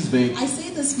response. It is vague. I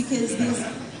say this because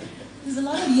there's a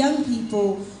lot of young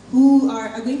people who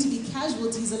are going to be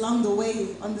casualties along the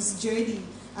way on this journey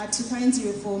to currency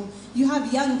reform. You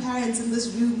have young parents in this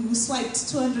room who swiped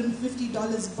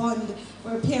 $250 bond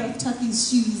for a pair of Tuffy's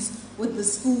shoes with the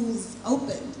schools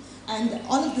opened. and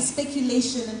all of the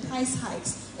speculation and price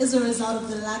hikes is a result of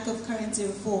the lack of currency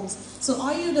reforms. So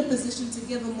are you in a position to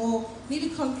give a more maybe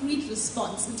concrete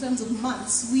response in terms of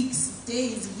months, weeks,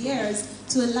 days, years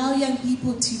to allow young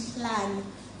people to plan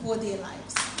for their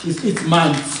lives? It's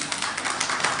months.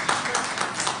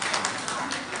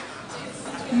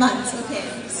 Months, okay.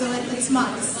 So it's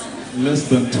months. Less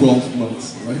than 12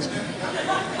 months, right?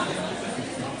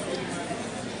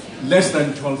 Less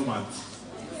than 12 months.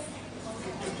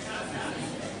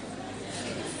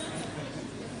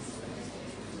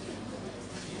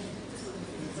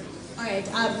 All right.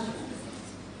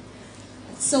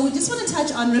 So we just want to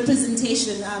touch on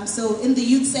representation. So in the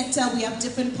youth sector, we have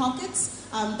different pockets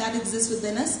that exist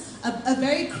within us. A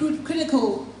very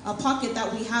critical pocket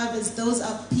that we have is those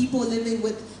of people living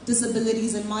with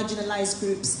disabilities and marginalized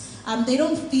groups. They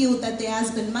don't feel that there has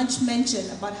been much mention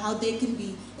about how they can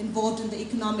be involved in the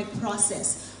economic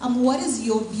process. What is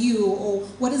your view, or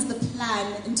what is the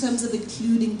plan in terms of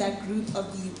including that group of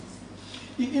youth?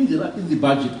 In the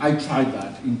budget, I tried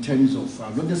that in terms of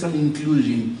not necessarily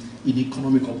inclusion in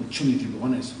economic opportunity, to be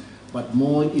honest, but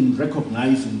more in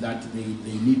recognizing that they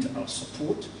need our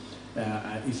support.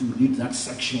 If you read that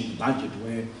section of the budget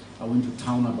where I went to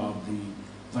town about the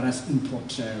various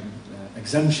import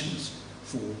exemptions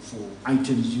for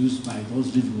items used by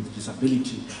those living with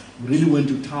disability, we really went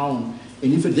to town,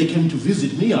 and in fact they came to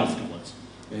visit me afterwards.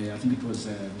 I think it was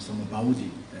Mr. Mbaudi.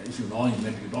 If you know him,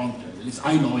 maybe you don't. At least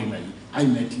I know him. I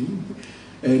met him.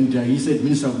 And he said,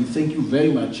 Minister, we thank you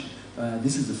very much.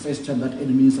 This is the first time that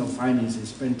any Minister of Finance has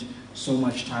spent so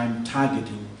much time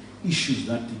targeting issues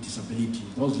that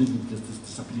those living with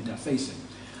disability are facing.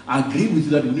 I agree with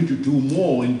you that we need to do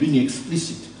more in being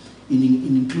explicit in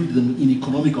including them in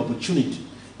economic opportunity.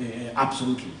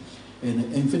 Absolutely.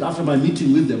 And in fact, after my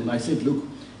meeting with them, I said, look,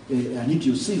 I need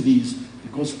your CVs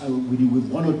because we need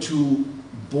one or two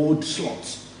board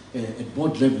slots at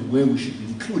board level where we should be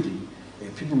including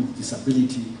people with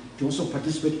disability to also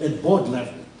participate at board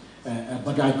level.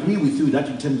 But I agree with you that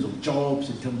in terms of jobs,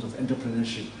 in terms of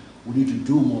entrepreneurship, we need to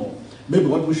do more. Maybe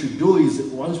what we should do is,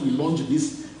 once we launch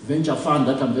this venture fund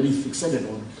that I'm very fixated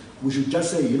on, we should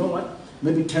just say, you know what,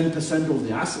 maybe 10% of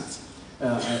the assets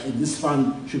in this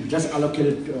fund should be just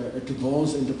allocated to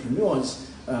those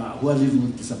entrepreneurs who are living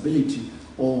with disability,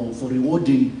 or for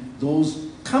rewarding those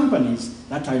companies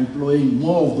that are employing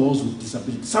more of those with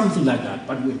disability, something like that.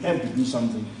 But we have to do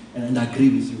something, and I agree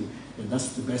with you, and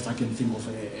that's the best I can think of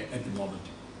at the moment.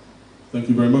 Thank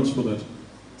you very much for that.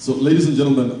 So, ladies and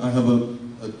gentlemen, I have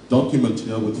a document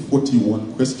here with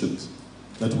 41 questions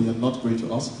that we are not going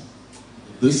to ask.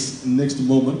 This next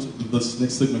moment, this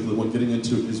next segment that we're getting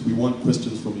into is we want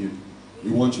questions from you. We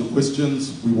want your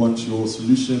questions, we want your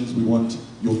solutions, we want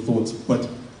your thoughts. But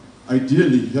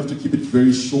ideally, you have to keep it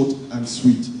very short and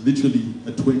sweet, literally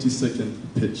a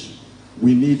 20-second pitch.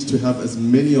 We need to have as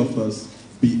many of us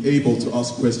be able to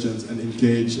ask questions and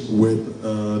engage with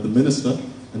the minister,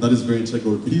 and that is very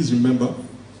integral. Please remember,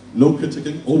 no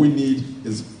critiquing. All we need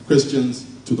is questions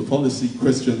to the policy,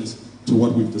 questions to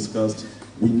what we've discussed.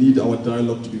 We need our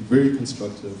dialogue to be very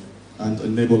constructive and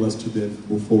enable us to then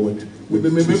move forward with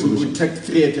maybe we could take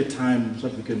 3 at a time so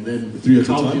that we can then 3 at a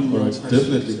time. All right,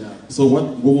 definitely. Yeah. So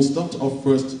we will start off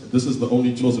first. This is the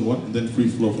only chosen one, and then free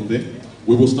flow from there.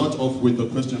 We will start off with a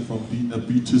question from a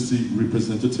B2C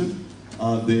representative.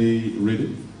 Are they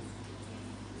ready?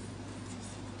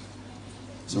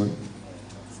 Sorry.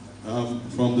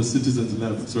 From the Citizens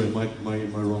Lab. Sorry, my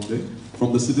wrong day.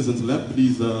 From the Citizens Lab,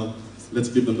 please. Let's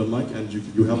give them the mic, and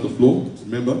you have the floor.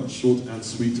 Remember, short and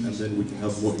sweet, and then we can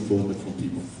have more involvement from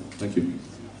people. Thank you.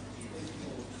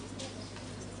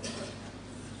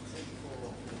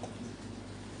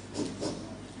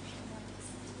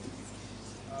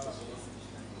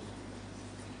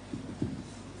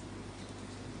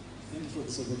 Thank you for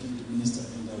this opportunity, Minister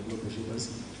and Global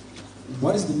Person.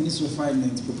 What is the Ministry of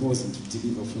Finance proposing to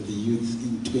deliver for the youth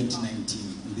in 2019,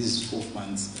 in these 4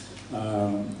 months?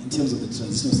 In terms of the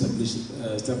transitional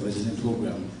stabilization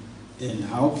program, and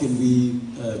how can we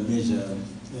measure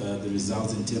the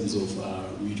results in terms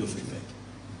of mutual feedback?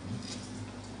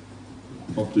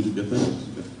 Prof, did you get that?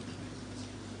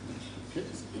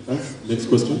 Okay. Next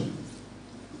question.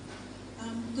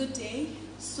 Good day.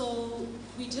 So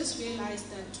we just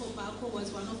realized that tobacco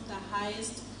was one of the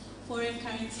highest foreign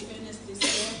currency earners this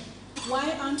year.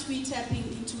 Why aren't we tapping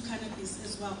into cannabis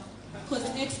as well? Because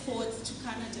exports to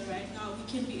Canada right now, we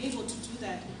can be able to do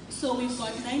that. So we've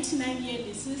got 99-year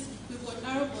leases, we've got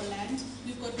arable land,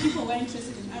 we've got people who are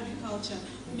interested in agriculture.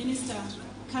 Minister,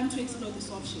 can't we explore this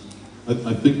option?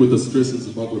 I think with the stress in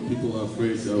Zimbabwe, people are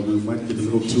afraid we might get a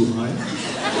little too high.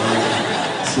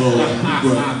 So,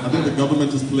 well, I think the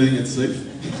government is playing it safe.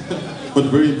 But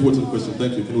very important question.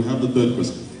 Thank you. Can we have the third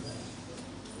question?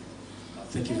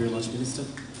 Thank you very much, Minister.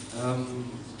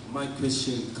 My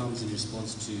question comes in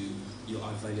response to your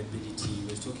availability. You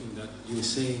were talking that you were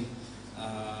saying,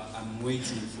 I'm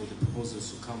waiting for the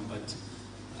proposals to come, but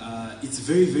it's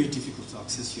very, very difficult to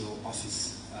access your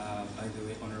office, by the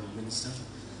way, Honorable Minister.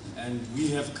 And we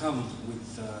have come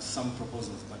with some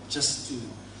proposals, but just to,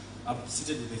 I've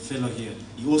seated with a fellow here.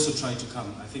 You also tried to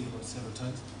come, I think about several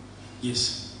times.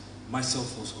 Yes,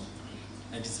 myself also.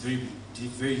 And it's very,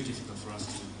 very difficult for us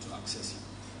to access you.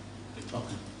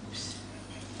 Okay.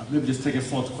 I'll maybe just take a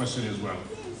fourth question as well.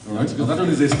 All right. Because that one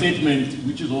is a statement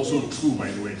which is also true, by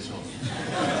the way. So.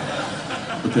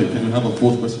 Okay, can we have a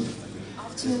fourth question?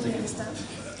 Afternoon, Minister.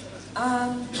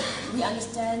 We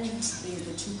understand there's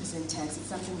the 2% tax. It's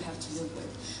something we have to live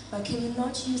with. But can you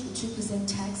not use the 2%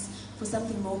 tax for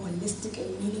something more holistic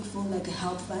and meaningful, like a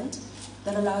health fund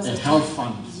that allows us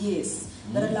Yes,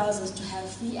 that allows us to have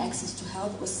free access to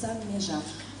health or some measure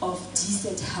of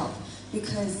decent health,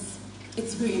 because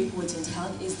it's very important.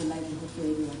 Health is the livelihood for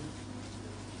everyone.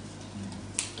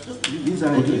 These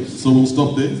are okay, so we'll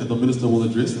stop there, and the Minister will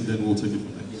address, and then we'll take it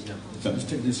from there. Yeah. Let's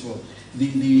take this one. The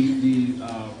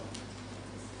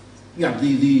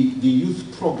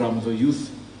youth programs or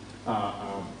youth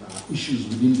issues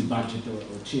within the budget or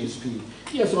TSP.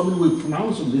 Yes, I mean, we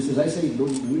pronounce on this, as I say,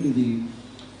 really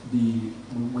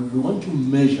we want to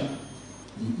measure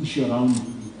the issue around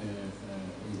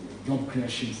job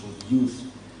creation for the youth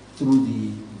through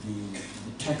the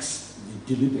tax,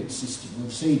 the deliberate system.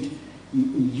 We've said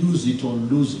use it or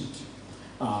lose it.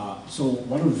 So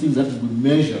one of the things that we're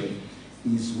measuring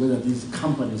is whether these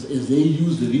companies, as they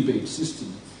use the rebate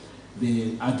system,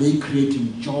 are they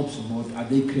creating jobs or not? Are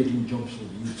they creating jobs for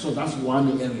the youth? So that's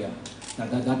one area that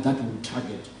we'll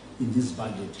target in this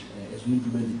budget as we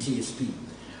implement the TSP.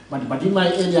 But in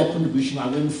my earlier contribution, I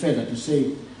went further to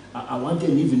say I want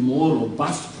an even more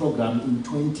robust program in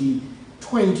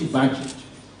 2020 budget,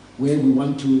 where we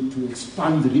want to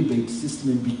expand the rebate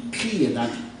system and be clear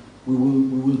that we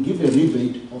will give a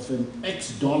rebate of an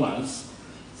X dollars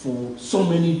for so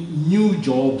many new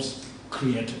jobs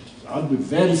created. I'll be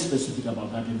very specific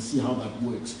about that and see how that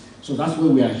works. So that's where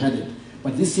we are headed.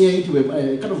 But this year we have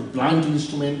a kind of blunt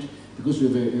instrument because we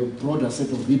have a broader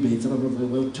set of rebates that are not very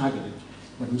well targeted,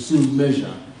 but we still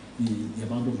measure the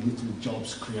amount of youth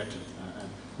jobs created.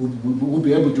 We'll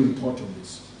be able to report on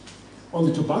this. On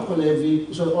the tobacco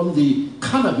levy, so on the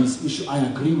cannabis issue, I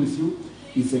agree with you.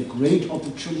 It's a great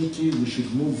opportunity. We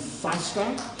should move faster.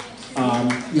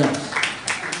 Yes.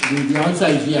 The answer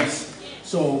is yes.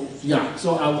 So, yeah,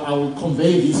 so I will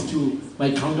convey this to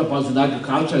my counterparts in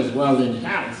agriculture as well and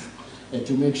health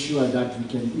to make sure that we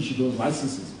can issue those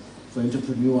licenses for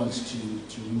entrepreneurs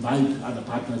to invite other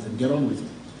partners and get on with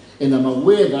it. And I'm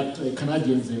aware that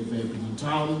Canadians have been in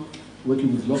town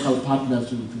working with local partners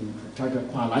to try to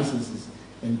acquire licenses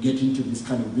and get into this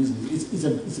kind of business.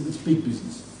 It's big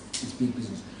business. It's big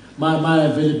business. My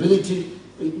availability,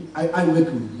 I work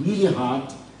really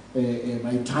hard.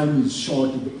 My time is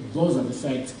short. Those are the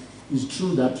facts. It's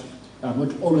true that I'm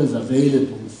not always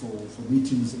available for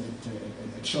meetings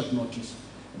at short notice,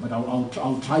 but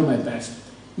I'll try my best.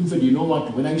 In fact, you know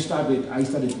what? When I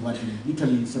started working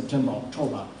literally in September,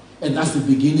 October, and that's the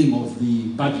beginning of the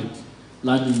budget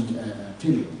planning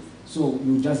period. So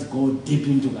you just go deep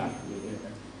into that.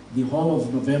 The whole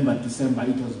of November, December,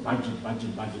 it was budget,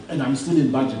 and I'm still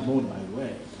in budget mode, by the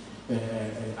way.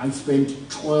 I spent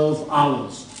 12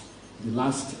 hours the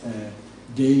last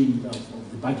day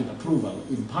of the budget approval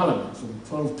in Parliament from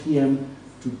 12 p.m.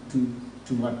 to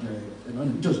what,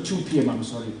 it was 2 p.m., I'm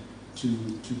sorry,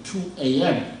 to 2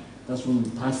 a.m. That's when we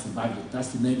passed the budget. That's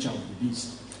the nature of the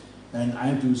beast. And I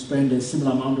had to spend a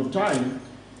similar amount of time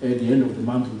at the end of the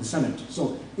month with the Senate.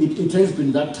 So it has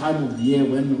been that time of the year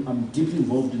when I'm deeply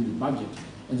involved in the budget,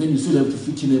 and then you still have to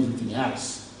fit in everything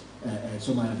else.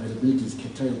 So my availability is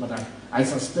curtailed, but I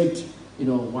suspect,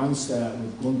 once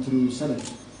we've gone through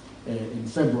Senate in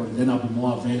February, then I'll be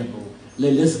more available.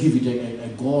 Let's give it a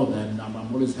go, and I'm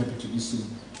always happy to listen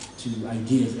to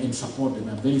ideas and support them.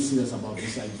 I'm very serious about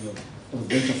this idea of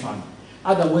venture fund.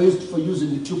 Other ways for using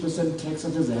the 2% tax,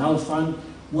 such as the health fund.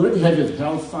 We already have a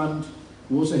health fund.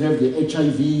 We also have the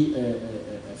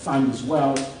HIV fund as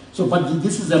well. So, but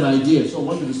this is an idea. So I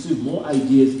want to receive more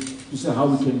ideas to see how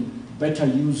we can better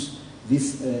use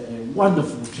this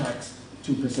wonderful tax,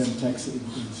 2% tax in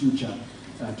the future,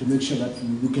 to make sure that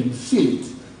we can feel it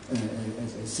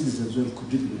as citizens who have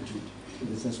contributed to it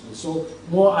in the first place. So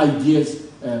more ideas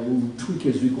we will tweak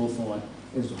as we go forward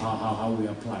as to how we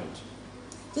apply it.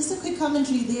 Just a quick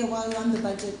commentary there while we're on the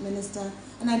budget, Minister,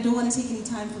 and I don't want to take any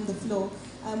time from the floor.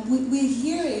 We're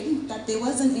hearing that there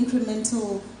was an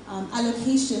incremental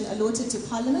allocation allotted to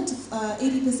Parliament,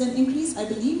 80% increase, I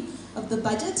believe, of the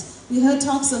budget. We heard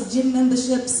talks of gym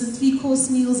memberships and 3-course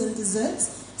meals and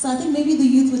desserts. So I think maybe the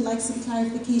youth would like some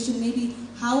clarification. Maybe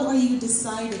how are you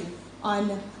deciding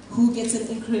on who gets an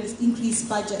increased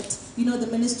budget? You know, the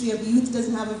Ministry of Youth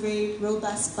doesn't have a very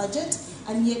robust budget,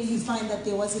 and yet you find that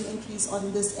there was an increase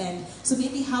on this end. So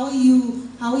maybe how are you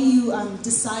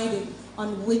deciding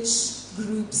on which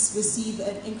groups receive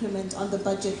an increment on the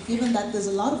budget, given that there's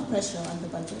a lot of pressure on the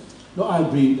budget? No, I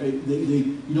agree.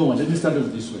 You know what, let me start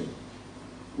off this way.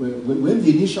 When the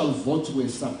initial votes were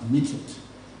submitted,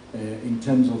 in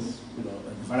terms of the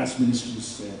various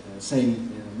ministries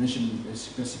mentioning,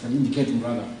 basically indicating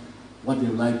rather what they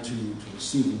would like to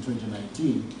receive in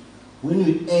 2019, when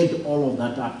we add all of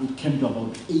that up, it came to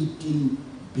about $18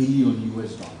 billion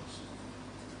US.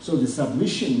 So the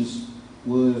submissions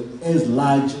were as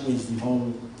large as the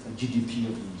whole GDP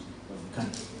of the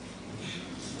country.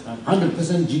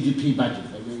 100% GDP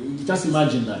budget. Just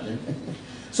imagine that. Eh?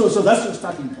 So that's the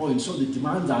starting point. So the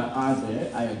demands are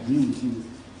there. I agree with you.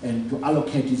 And to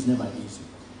allocate is never easy.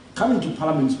 Coming to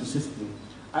Parliament specifically,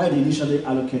 I had initially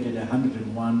allocated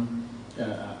 $101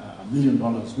 million,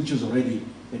 which is already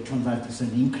a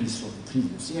 25% increase from the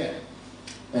previous year.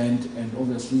 And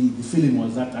obviously the feeling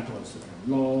was that that was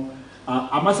low.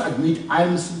 I must admit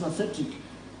I'm sympathetic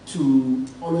to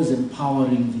always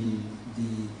empowering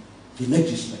the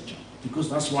legislature, because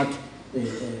that's what,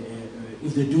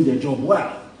 if they do their job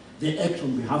well, they act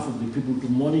on behalf of the people to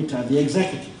monitor the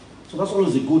executive. So that's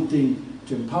always a good thing,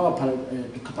 to empower,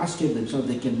 to capacitate them so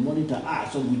they can monitor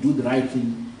us, so we do the right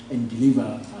thing and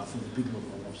deliver for the people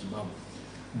of Zimbabwe.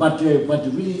 But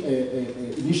really,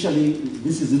 initially,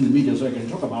 this is in the media, so I can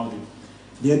talk about it.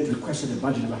 They had requested a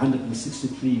budget of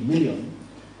 163 million,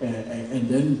 and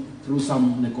then through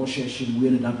some negotiation, we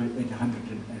ended up at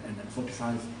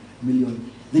 145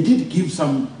 million. They did give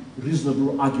some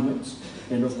reasonable arguments,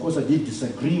 and of course I did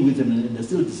disagree with them, and I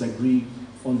still disagree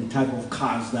on the type of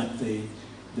cars that they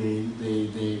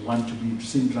want to be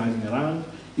seen driving around.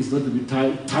 It's not to be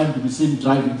time to be seen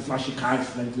driving flashy cars,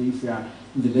 frankly, if you are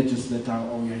in the legislature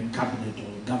or you're in cabinet or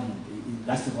in government.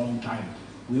 That's the wrong time.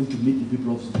 We have to meet the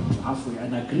people of Zimbabwe halfway.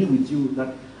 And I agree with you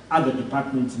that other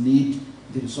departments need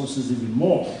the resources even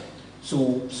more.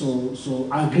 So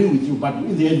I agree with you, but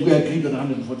in the end we agreed on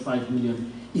 145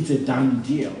 million. It's a done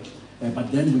deal.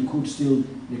 But then we could still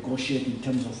negotiate in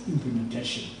terms of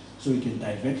implementation, so we can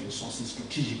divert resources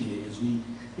strategically as we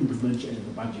implement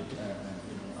the budget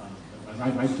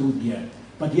right through the year.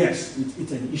 But yes,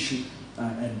 it's an issue,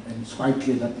 and it's quite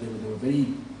clear that they were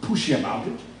very pushy about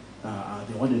it.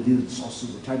 They wanted the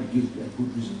resources, they tried to give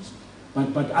good reasons.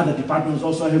 But other departments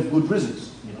also have good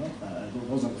reasons,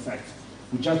 those are the facts.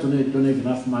 We just don't have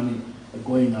enough money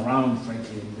going around,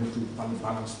 frankly, and we have to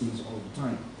balance things all the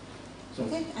time. So,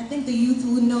 okay, I think the youth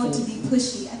will know to be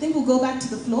pushy. I think we'll go back to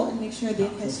the floor and make sure there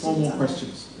are questions. 4 more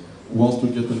questions. Whilst we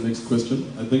get the next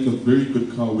question, I think a very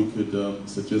good car we could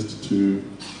suggest to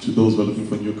those who are looking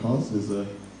for new cars is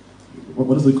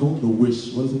what is it called? The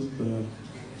Wish. What is it?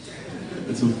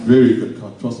 It's a very good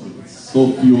car. Trust me. It's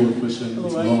so fuel efficient.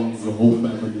 It's long. The whole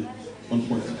family on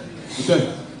point.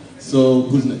 Okay. So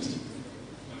who's next?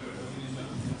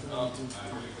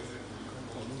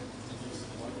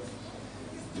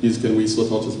 Please, can we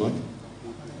sort out his mic?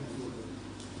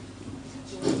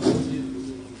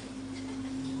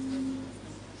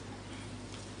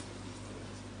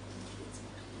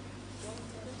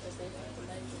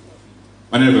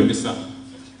 Honorable Minister,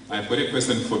 I've got a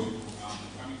question for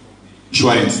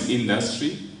insurance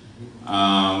industry,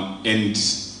 and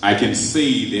I can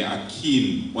say they are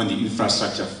keen on the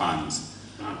infrastructure funds,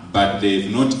 but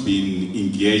they've not been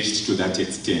engaged to that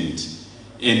extent.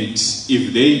 And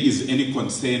if there is any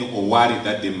concern or worry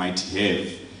that they might have,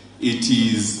 it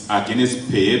is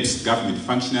against perhaps government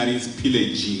functionaries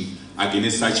pillaging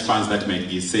against such funds that might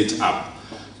be set up.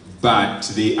 But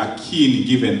they are keen,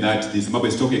 given that the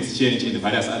Zimbabwe Stock Exchange and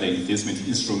various other investment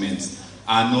instruments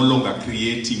are no longer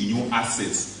creating new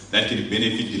assets that can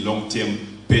benefit the long-term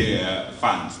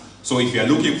funds. So if you are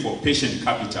looking for patient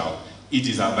capital, it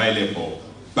is available.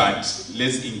 But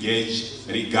let's engage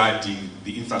regarding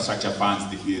the infrastructure funds,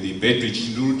 the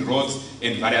Bedridge roads,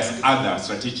 and various other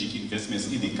strategic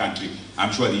investments in the country.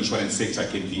 I'm sure the insurance sector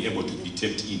can be able to be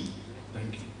tapped in.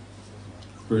 Thank you.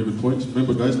 Very good point.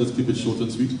 Remember, guys, let's keep it short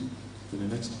and sweet.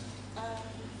 Next.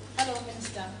 Hello,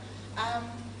 Minister.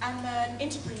 I'm an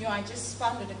entrepreneur. I just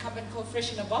founded a company called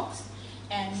Fresh in a Box.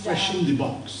 And Fresh in the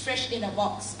Box. Fresh in a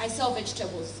Box. I sell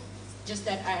vegetables. just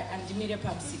that I'm the media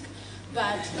sick.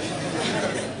 But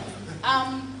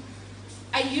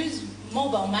I use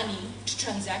mobile money to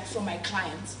transact for my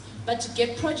clients, but to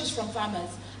get produce from farmers,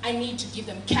 I need to give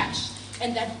them cash.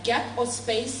 And that gap or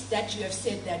space that you have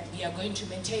said that we are going to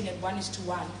maintain at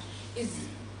 1:1 is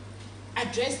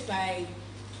addressed by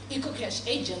EcoCash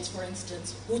agents, for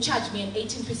instance, who charge me an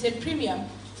 18% premium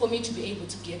for me to be able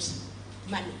to get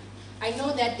money. I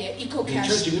know that their EcoCash... They're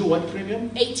charging you what premium?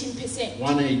 18%.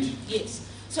 1.8. Yes.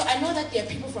 So I know that there are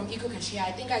people from EcoCash here.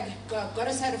 I think I got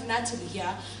a side of Natalie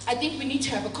here. I think we need to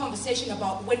have a conversation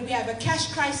about when we have a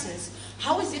cash crisis,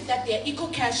 how is it that their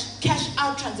EcoCash cash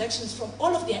out transactions from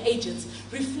all of their agents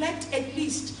reflect at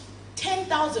least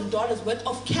 $10,000 worth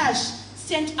of cash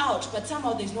sent out, but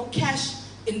somehow there's no cash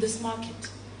in this market.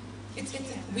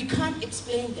 We can't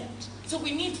explain that. So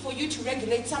we need for you to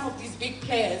regulate some of these big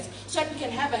players so that we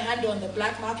can have a handle on the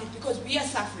black market, because we are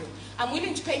suffering. I'm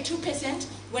willing to pay 2%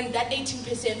 when that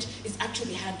 18% is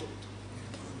actually handled.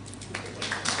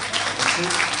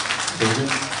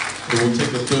 So we'll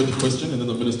take the third question and then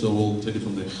the Minister will take it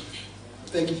from there.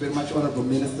 Thank you very much, Honorable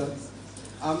Minister.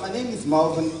 My name is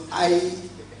Malvin. I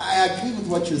agree with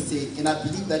what you're saying, and I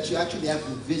believe that you actually have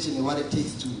the vision and what it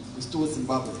takes to restore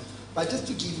Zimbabwe. But just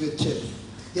to give you a tip,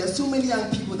 there are so many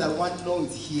young people that want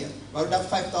loans here. But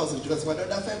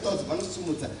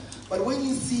when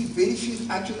you see very few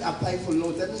actually apply for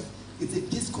loans, that means it's a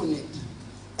disconnect.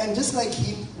 And just like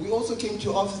him, we also came to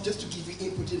your office just to give you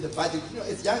input in the budget. You know,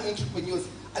 as young entrepreneurs,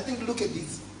 I think look at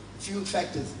these few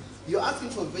factors. You're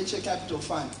asking for a venture capital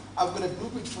fund. I've got a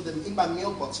blueprint for them in my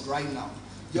mailbox right now.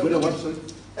 You're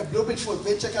a blueprint for a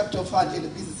venture capital fund in a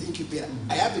business incubator.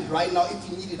 I have it right now. If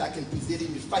you need it, I can present it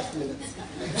in 5 minutes.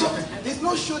 So there's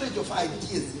no shortage of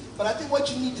ideas. But I think what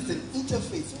you need is an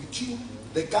interface between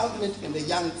the government and the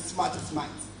young, smartest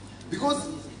minds. Because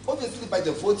obviously by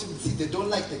the votes you see, they don't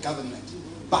like the government.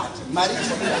 But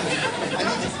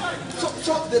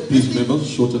please remember,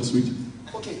 short and sweet.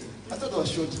 Okay, I thought it was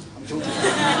short. I'm joking.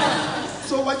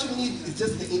 So what you need is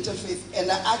just the interface, and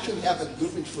I actually have a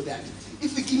blueprint for that.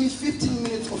 If you give me 15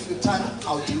 minutes of your time,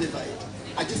 I'll deliver it.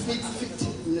 I just need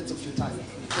 15 minutes of your time.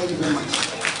 Thank you very much.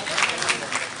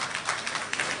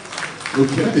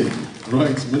 Okay,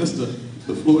 right, Minister,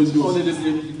 the floor is yours. Let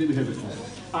me have it.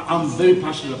 I'm very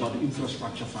passionate about the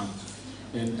infrastructure funds.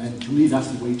 And to me, that's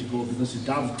the way to go, because it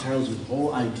dovetails with the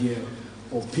whole idea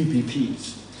of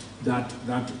PPPs, that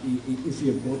if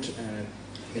you have got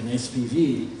an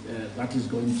SPV that is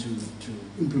going to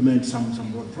implement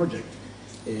some road project,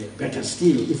 better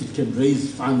still, if it can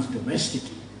raise funds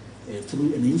domestically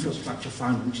through an infrastructure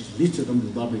fund which is listed on the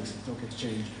Zimbabwe Stock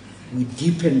Exchange, we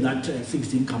deepen that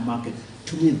fixed income market.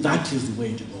 To me, that is the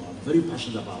way to go. I'm very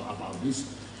passionate about this.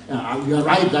 You are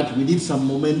right that we need some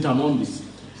momentum on this.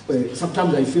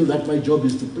 Sometimes I feel that my job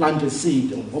is to plant a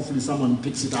seed, and hopefully someone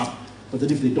picks it up. But then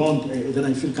if they don't, then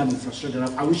I feel kind of frustrated.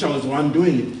 I wish I was the one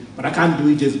doing it, but I can't do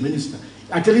it as minister.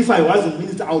 Actually, if I wasn't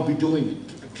minister, I would be doing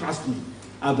it. Trust me.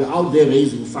 I'll be out there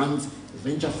raising funds,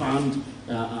 venture fund,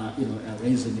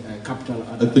 raising capital.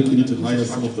 I think you need to hire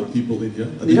some of the people in here.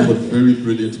 I think you've got very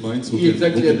brilliant minds who can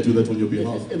do that on your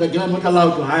behalf. And again, I'm not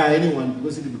allowed to hire anyone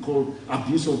because it will be called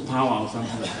abuse of power or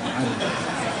something like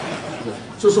that.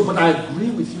 But I agree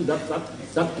with you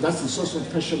that's the source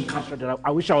of passion capital.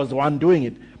 I wish I was the one doing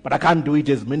it, but I can't do it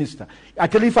as minister.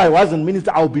 Actually, if I wasn't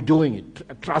minister, I would be doing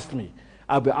it. Trust me.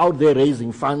 I'll be out there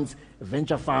raising funds,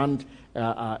 venture fund,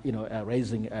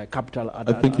 raising capital.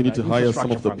 I think you need to hire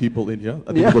some of the people in here.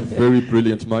 I think you've got very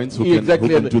brilliant minds who can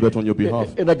do that on your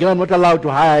behalf. And again, I'm not allowed to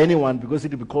hire anyone because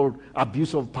it will be called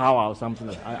abuse of power or something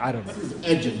like that. I don't know. This is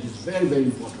urgent. It's very, very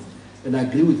important. And I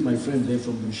agree with my friend there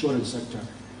from the insurance sector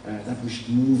that we should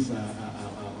move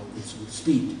with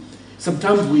speed.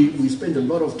 Sometimes we spend a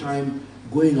lot of time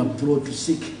going abroad to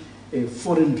seek a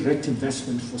foreign direct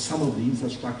investment for some of the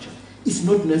infrastructure. It's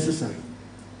not necessary.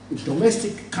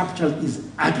 Domestic capital is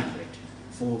adequate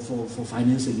for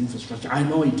financing infrastructure. I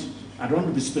know it. I don't want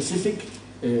to be specific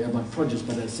about projects,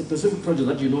 but a specific project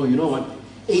that you know what,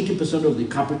 80% of the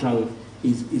capital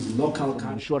is local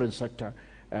insurance sector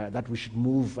that we should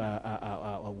move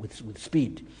with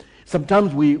speed.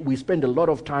 Sometimes we spend a lot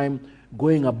of time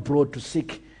going abroad to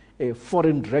seek a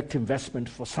foreign direct investment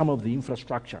for some of the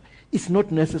infrastructure. It's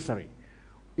not necessary.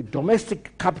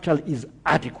 Domestic capital is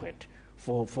adequate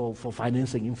for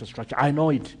financing infrastructure. I know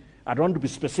it. I don't want to be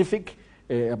specific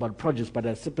about projects, but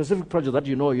a specific project that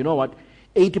you know what,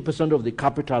 80% of the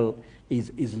capital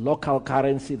is local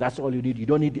currency. That's all you need. You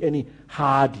don't need any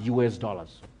hard US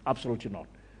dollars. Absolutely not.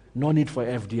 No need for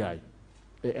FDI.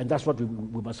 And that's what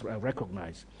we must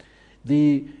recognize.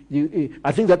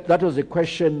 I think that was a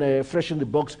question fresh in the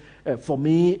box for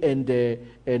me and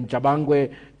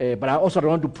Jabangwe, but I also don't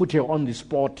want to put her on the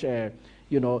spot. Let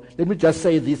me just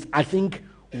say this. I think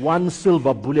one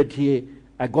silver bullet here,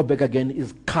 I go back again,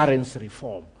 is currency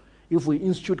reform. If we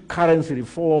institute currency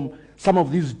reform, some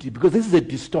of these, because this is a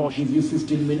distortion, give you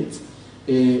 15 minutes,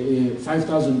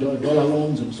 $5,000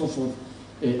 loans and so forth.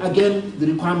 Again, the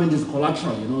requirement is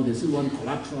collateral. They still want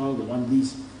collateral, they want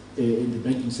this in the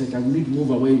banking sector. We need to move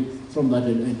away from that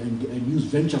and use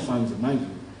venture funds, in my view,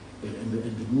 and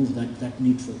remove that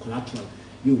need for collateral.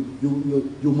 You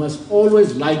must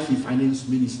always like the finance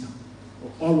minister.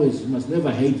 Always, you must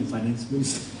never hate the finance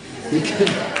minister.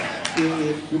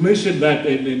 You mentioned that,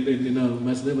 and we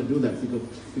must never do that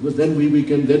because then we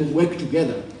can then work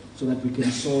together so that we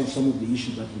can solve some of the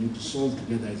issues that we need to solve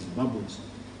together as Zimbabweans.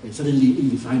 And certainly in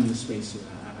the finance space,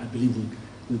 I believe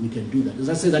we can do that. As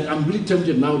I say that, I'm really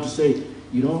tempted now to say,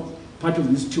 part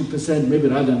of this 2%, maybe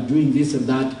rather than doing this and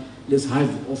that, let's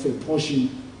have off a portion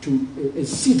to a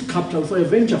seed capital for a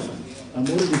venture fund. I'm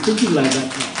already thinking like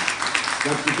that now.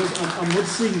 That's because I'm not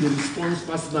seeing the response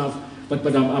fast enough, but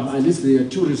at least there are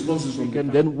two responses from can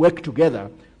then work together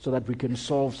so that we can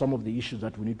solve some of the issues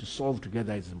that we need to solve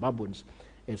together as Zimbabweans.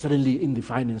 And certainly in the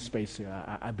finance space,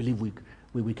 I believe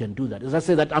we can do that. As I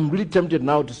say that, I'm really tempted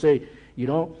now to say,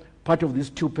 part of this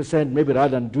 2%, maybe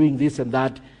rather than doing this and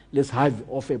that, let's have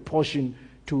off a portion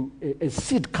to a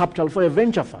seed capital for a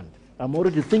venture fund. I'm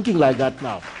already thinking like that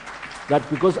now. That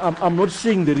because I'm not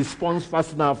seeing the response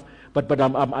fast enough, but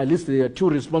at least there are two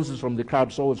responses from the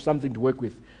crowd, so we have something to work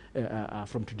with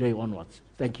from today onwards.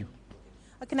 Thank you.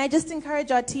 Can I just encourage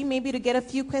our team maybe to get a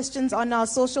few questions on our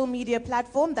social media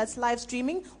platform that's live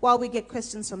streaming while we get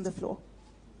questions from the floor?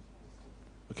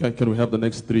 Okay, can we have the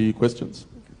next 3 questions?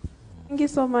 Thank you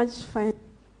so much,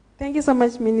 Thank you so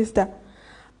much, Minister.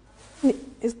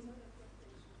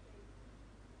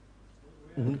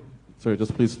 Sorry,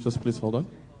 just please hold on.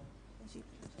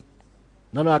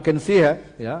 No, I can see her.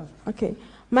 Yeah. Okay.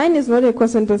 Mine is not a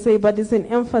question per se, but it's an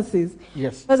emphasis.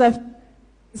 Yes. Because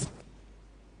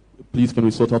Please, can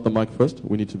we sort out the mic first?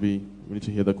 We need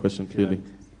to hear the question clearly.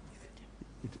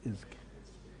 It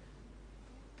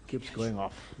keeps going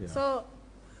off. Yeah. So,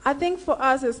 I think for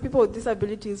us as people with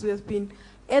disabilities, we have been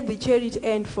at the charity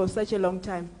end for such a long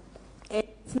time. And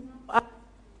it's now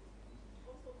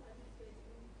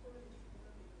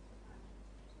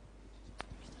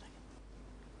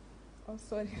oh,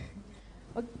 sorry.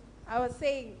 Okay. I was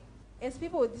saying, as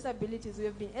people with disabilities, we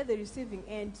have been at the receiving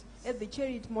end, at the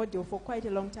charity model for quite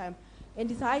a long time. And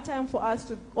it's high time for us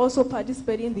to also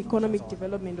participate in the economic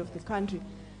development of the country.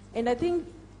 And I think,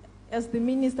 as the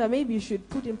minister, maybe you should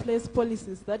put in place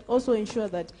policies that also ensure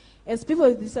that as people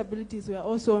with disabilities, we are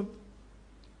also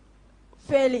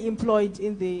fairly employed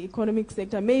in the economic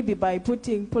sector, maybe by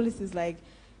putting policies like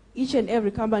each and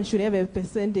every company should have a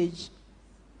percentage.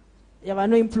 You have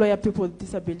no employer people with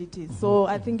disabilities. So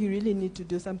I think you really need to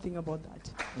do something about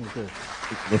that. Okay.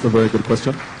 That's a very good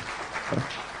question.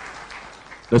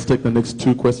 Let's take the next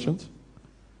 2 questions.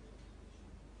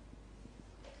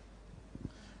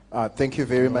 Thank you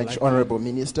very much, Honorable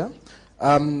Minister.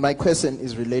 My question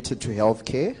is related to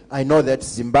healthcare. I know that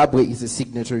Zimbabwe is a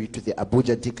signatory to the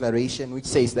Abuja Declaration, which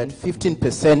says that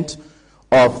 15%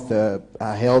 of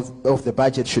the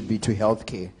budget should be to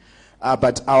healthcare.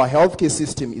 But our healthcare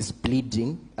system is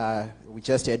bleeding. We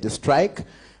just had a strike.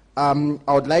 I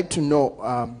would like to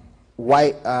know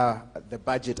why the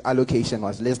budget allocation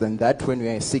was less than that when we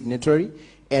are a signatory,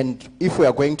 and if we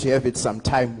are going to have it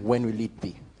sometime, when will it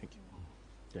be? Thank you.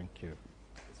 Thank you.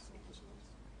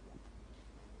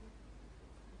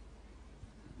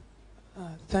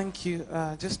 Thank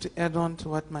you. Just to add on to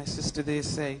what my sister there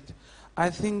said, I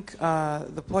think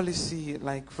the policy,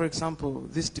 like for example,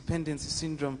 this dependency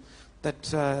syndrome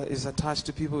that is attached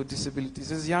to people with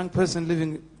disabilities. As a young person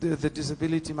living the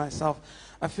disability myself,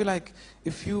 I feel like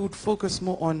if you would focus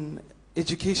more on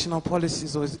educational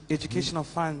policies or educational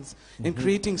funds and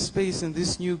creating space in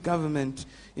this new government,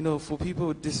 for people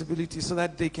with disabilities so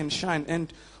that they can shine.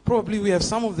 And probably we have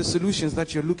some of the solutions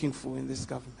that you're looking for in this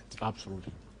government.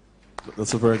 Absolutely.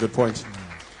 That's a very good point.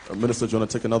 Minister, do you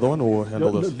want to take another one or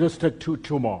handle this? Let's take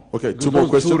two more. Okay, two more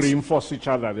questions. Two reinforce each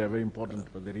other. They're very important,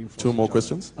 but they reinforce 2 more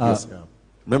questions? Yes. Yeah.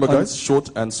 Remember, guys, short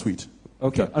and sweet.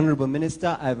 Okay, Honorable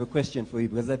Minister, I have a question for you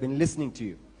because I've been listening to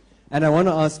you. And I want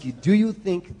to ask you, do you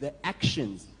think the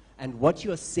actions and what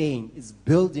you're saying is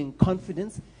building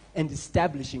confidence and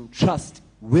establishing trust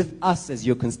with us as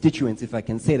your constituents, if I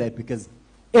can say that, because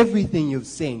everything you're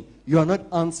saying, you are not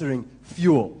answering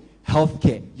fuel,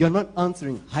 healthcare. You're not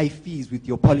answering high fees with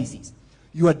your policies.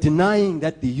 You are denying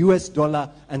that the US dollar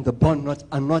and the bond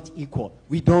are not equal.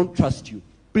 We don't trust you.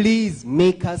 Please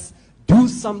make us do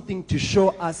something to show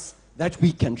us that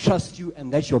we can trust you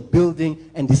and that you're building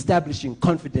and establishing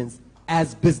confidence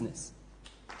as business.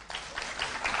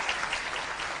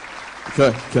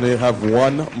 Okay, can I have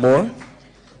one more?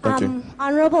 Thank you.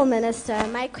 Honorable Minister,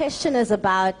 my question is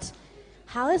about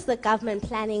how is the government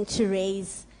planning to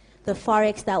raise the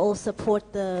forex that will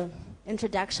support the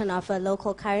introduction of a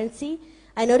local currency?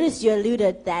 I noticed you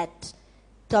alluded that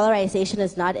dollarization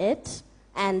is not it,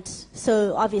 and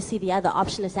so obviously the other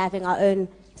option is having our own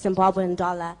Zimbabwean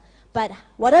dollar. But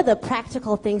what are the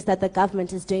practical things that the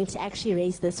government is doing to actually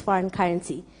raise this foreign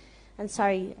currency? And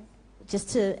sorry, just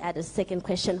to add a second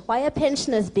question, why are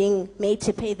pensioners being made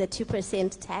to pay the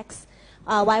 2% tax?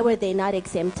 Why were they not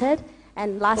exempted?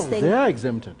 And last thing... They are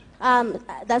exempted.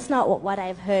 That's not what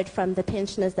I've heard from the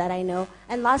pensioners that I know.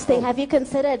 And last thing, have you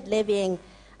considered levying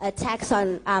a tax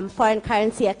on foreign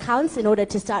currency accounts in order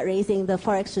to start raising the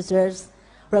forex reserves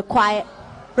required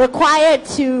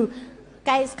to...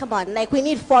 Guys, come on, like we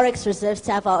need forex reserves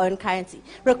to have our own currency.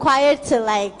 Required to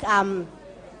like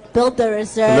build the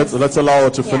reserves. Let's allow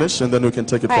her to finish and then we can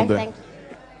take it from there. Thank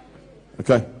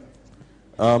you.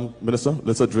 Okay. Minister,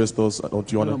 let's address those. Do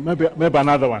you want to? Maybe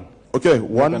another one. Okay,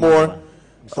 one more.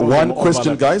 One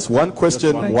question, guys. One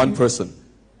question, one person.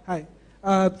 Hi.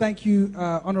 Thank you,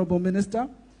 Honorable Minister.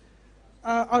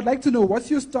 I'd like to know, what's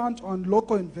your stance on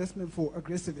local investment for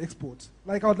aggressive exports?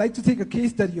 Like, I would like to take a case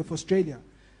study of Australia.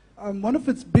 One of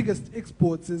its biggest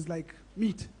exports is like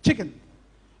meat, chicken,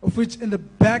 of which in the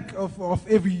back of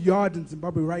every yard in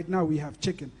Zimbabwe right now we have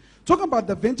chicken. Talking about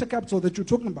the venture capital that you're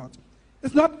talking about,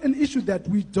 it's not an issue that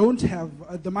we don't have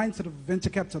the mindset of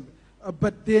venture capital,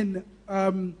 but then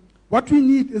what we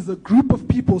need is a group of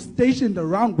people stationed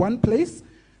around one place,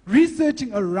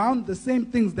 researching around the same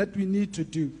things that we need to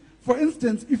do. For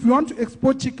instance, if we want to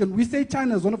export chicken, we say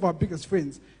China is one of our biggest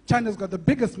friends. China's got the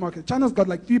biggest market. China's got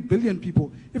like 3 billion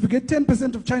people. If we get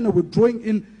 10% of China, we're drawing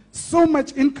in so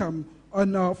much income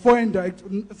on foreign direct,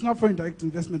 it's not foreign direct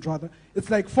investment rather,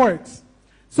 it's like forex.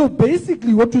 So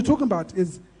basically what we're talking about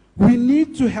is we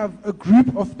need to have a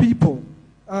group of people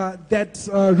that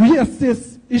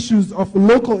reassess issues of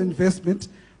local investment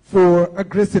for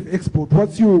aggressive export.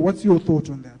 What's your thought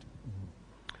on that?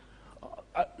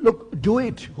 Look, do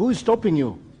it. Who is stopping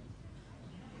you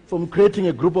from creating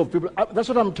a group of people? That's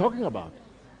what I'm talking about.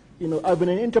 You know, I've been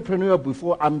an entrepreneur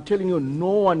before. I'm telling you, no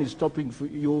one is stopping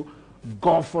you.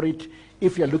 Go for it.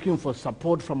 If you're looking for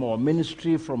support from our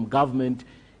ministry, from government,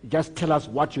 just tell us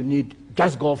what you need.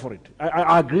 Just go for it.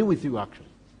 I agree with you, actually.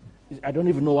 I don't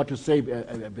even know what to say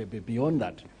beyond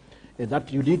that.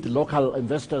 That you need local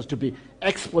investors to be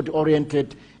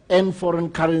export-oriented and foreign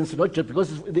currency, not just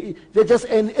because they're just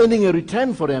earning a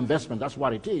return for their investment. That's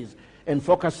what it is, and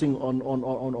focusing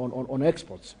on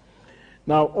exports.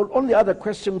 Now, on the other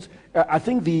questions, I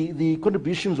think the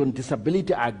contributions on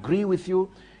disability, I agree with you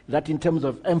that in terms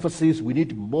of emphasis, we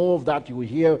need more of that. You will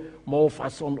hear more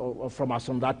from us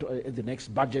on that in the next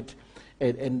budget.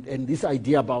 And this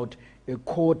idea about a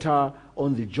quota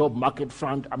on the job market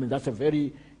front, I mean, that's a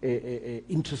very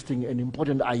interesting and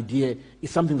important idea.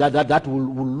 It's something that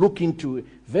we'll look into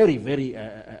very, very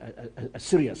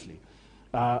seriously.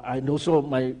 And also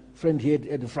my friend here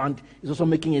at the front is also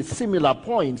making a similar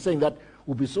point, saying that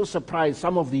we'll be so surprised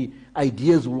some of the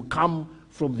ideas will come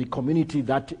from the community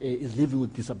that is living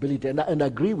with disability, and I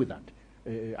agree with that,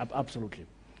 absolutely.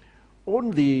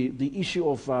 On the issue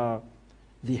of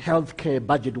the healthcare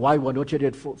budget, why we're not yet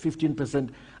at 15%,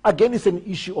 again, it's an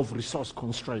issue of resource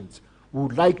constraints. We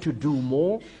would like to do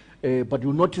more, but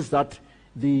you'll notice that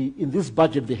in this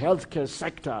budget, the healthcare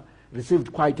sector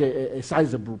received quite a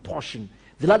sizable portion.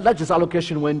 The largest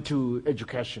allocation went to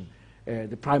education,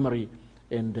 the primary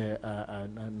and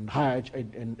higher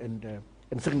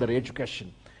and secondary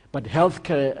education. But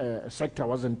healthcare sector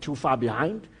wasn't too far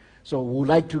behind, so we would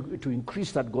like to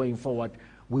increase that going forward.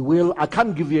 We will. I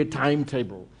can't give you a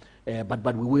timetable,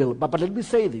 but we will. But let me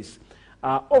say this: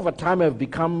 over time, I've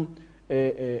become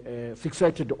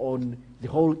fixated on the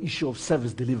whole issue of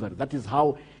service delivery. That is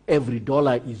how every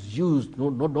dollar is used.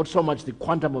 Not so much the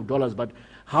quantum of dollars, but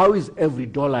how is every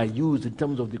dollar used in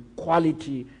terms of the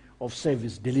quality of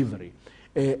service delivery.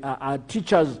 Are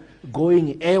teachers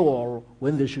going AWOL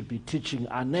when they should be teaching?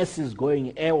 Are nurses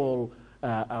going AWOL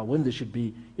when they should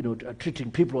be,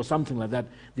 treating people or something like that?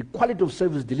 The quality of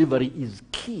service delivery is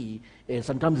key.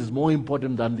 Sometimes it's more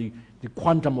important than the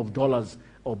quantum of dollars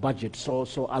or budget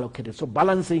so allocated. So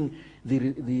balancing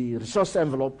the resource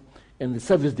envelope and the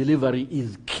service delivery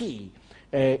is key.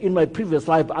 In my previous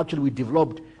life, actually, we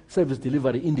developed service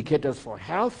delivery indicators for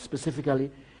health specifically,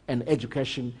 and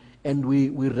education, and we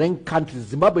rank countries.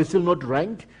 Zimbabwe is still not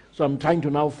ranked, so I'm trying to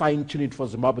now fine-tune it for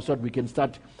Zimbabwe so that we can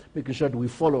start making sure that we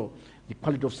follow the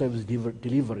quality of service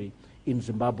delivery in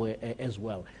Zimbabwe as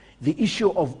well. The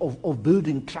issue of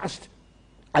building trust,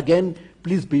 again,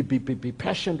 please be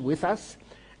patient with us.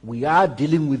 We are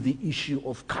dealing with the issue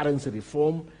of currency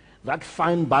reform. That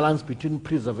fine balance between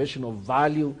preservation of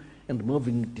value and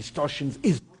removing distortions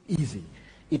is not easy.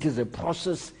 It is a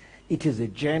process. It is a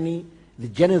journey. The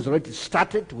journey has already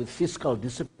started with fiscal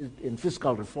discipline and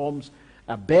fiscal reforms.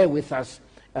 Bear with us.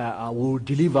 We'll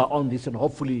deliver on this, and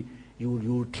hopefully you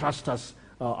will trust us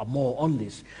more on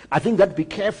this. I think that be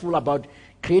careful about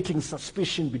creating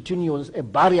suspicion between you, a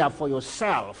barrier for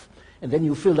yourself, and then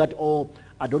you feel that, oh,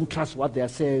 I don't trust what they are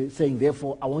saying,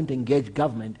 therefore I won't engage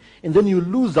government. And then you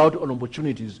lose out on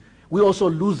opportunities. We also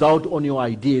lose out on your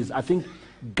ideas. I think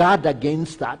guard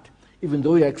against that. Even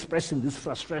though you're expressing this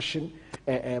frustration,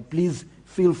 please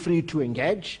feel free to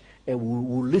engage.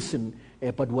 We'll listen,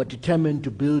 but we're determined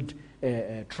to build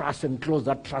trust and close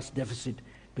that trust deficit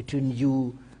between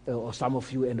you, or some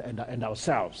of you, and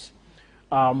ourselves.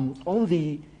 On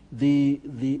the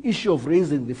issue of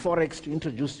raising the forex to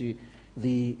introduce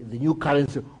the new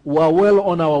currency, we're well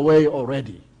on our way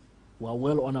already. We're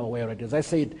well on our way already. As I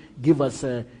said, give us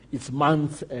it's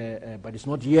months, but it's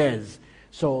not years.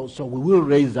 So we will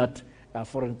raise that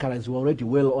foreign currency. We're already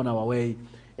well on our way,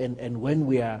 and when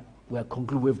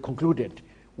we've concluded,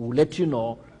 we'll let you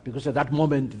know, because at that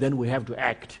moment then we have to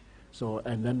act. So,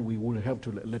 and then we will have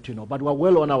to let you know. But we're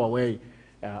well on our way.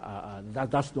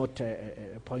 That's not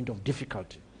a point of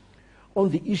difficulty. On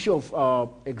the issue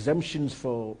of exemptions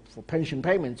for pension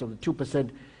payments of the 2%,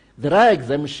 there are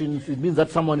exemptions. It means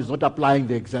that someone is not applying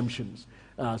the exemptions.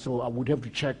 So I would have to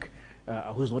check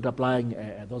who's not applying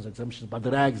those exemptions. But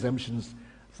there are exemptions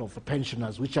for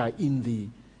pensioners, which are in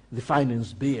the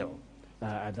finance bill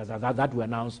that we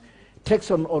announced.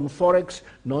 Tax on Forex,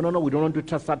 no, we don't want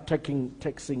to start taxing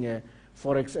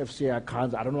Forex FCA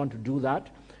accounts. I don't want to do that,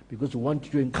 because we want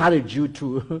to encourage you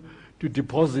to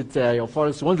deposit your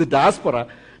Forex. We want the diaspora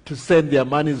to send their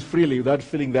monies freely without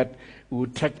feeling that we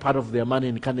would take part of their money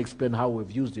and can't explain how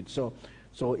we've used it. So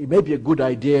it may be a good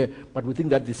idea, but we think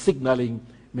that the signaling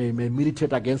may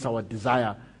militate against our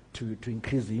desire to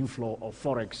increase the inflow of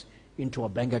Forex into our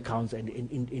bank accounts and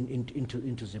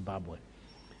into Zimbabwe.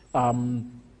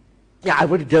 Yeah,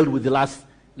 I've already dealt with the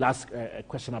last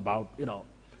question about,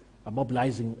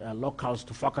 mobilizing locals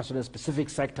to focus on a specific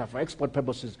sector for export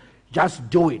purposes. Just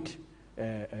do it.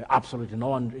 Absolutely, no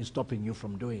one is stopping you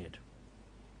from doing it.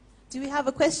 Do we have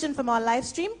a question from our live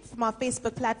stream, from our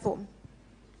Facebook platform?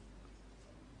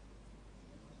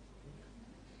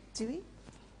 Do we?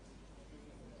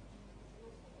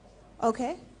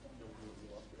 Okay.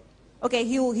 Okay,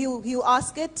 he'll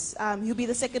ask it. He'll be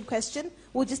the second question.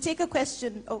 We'll just take a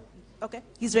question. Oh, okay,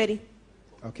 he's ready.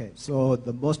 Okay, so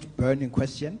the most burning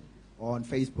question on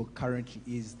Facebook currently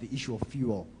is the issue of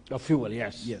fuel. Of fuel,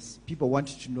 yes. Yes, people want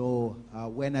to know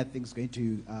when are things going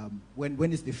to,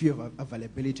 when is the fuel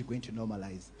availability going to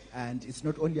normalize? And it's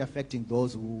not only affecting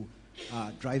those who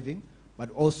are driving, but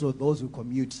also those who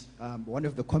commute. One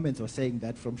of the comments was saying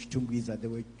that from Chitungwiza they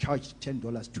were charged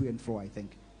 $10 to and fro, I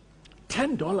think.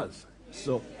 $10?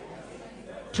 So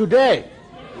today?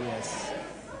 Yes.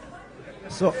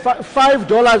 So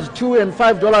 $5 to and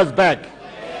 $5 back.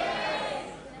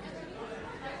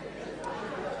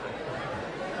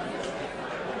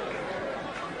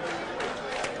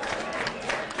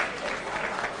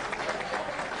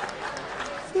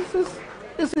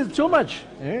 This is too much.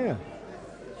 Yeah.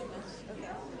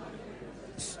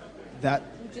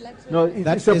 No,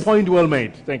 it's a point well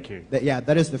made. Thank you.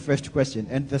 That is the first question.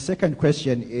 And the second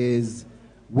question is,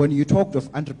 when you talked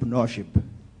of entrepreneurship,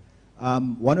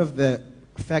 one of the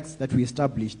facts that we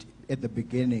established at the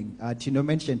beginning, Tino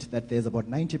mentioned that there's about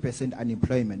 90%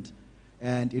 unemployment.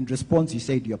 And in response, you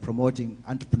said you're promoting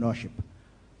entrepreneurship.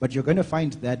 But you're going to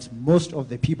find that most of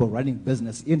the people running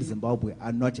business in Zimbabwe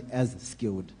are not as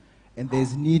skilled. And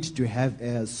there's need to have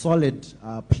a solid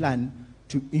plan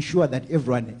to ensure that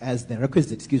everyone has the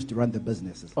requisite skills to run the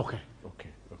businesses. Okay.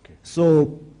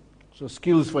 So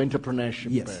skills for entrepreneurship.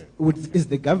 Yes. Is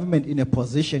the government in a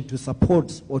position to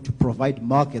support or to provide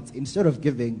markets instead of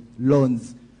giving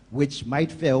loans which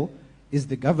might fail? Is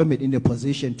the government in a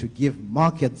position to give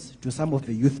markets to some of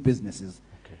the youth businesses?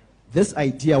 Okay. This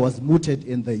idea was mooted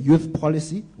in the youth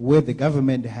policy, where the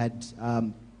government had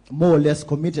more or less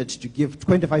committed to give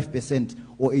 25%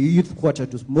 or a youth quota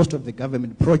to most of the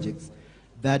government projects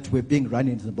that were being run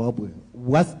in Zimbabwe.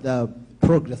 What's the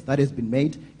progress that has been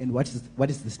made, and what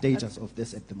is the status of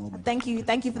this at the moment? Thank you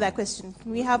for that question.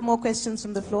 Can we have more questions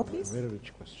from the floor, please? Very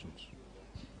rich questions.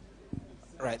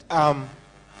 Right.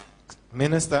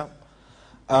 Minister,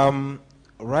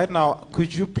 right now,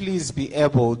 could you please be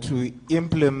able to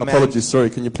implement... Apologies,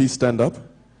 sorry, can you please stand up?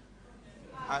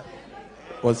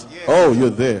 Oh,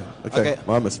 you're there. Okay.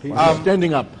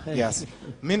 Standing up. Yes.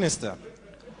 Minister,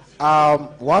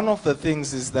 one of the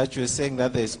things is that you're saying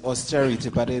that there's austerity,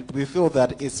 but we feel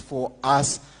that it's for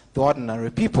us, the ordinary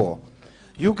people.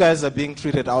 You guys are being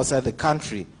treated outside the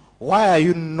country. Why are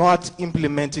you not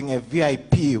implementing a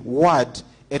VIP ward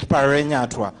at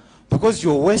Parenyatwa? Because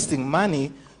you're wasting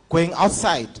money going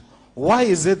outside. Why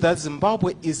is it that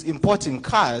Zimbabwe is importing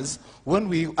cars when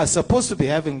we are supposed to be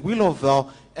having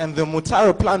Willowville and the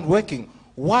Mutare plant working?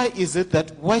 Why is it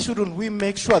that, why shouldn't we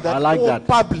make sure that all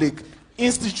public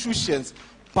institutions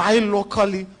buy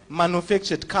locally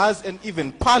manufactured cars, and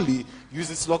even Pali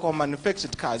uses local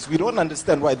manufactured cars? We don't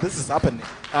understand why this is happening.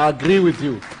 I agree with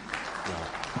you.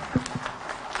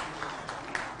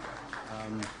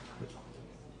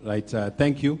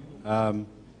 Thank you.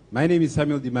 My name is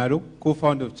Samuel Dimaro,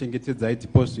 co-founder of Chengete Zaiti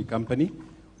Postry Company.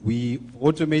 We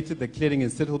automated the clearing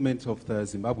and settlement of the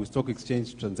Zimbabwe Stock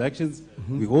Exchange transactions.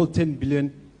 We hold 10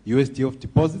 billion USD of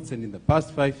deposits, and in the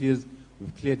past 5 years,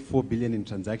 we've cleared 4 billion in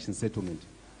transaction settlement.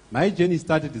 My journey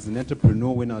started as an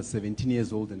entrepreneur when I was 17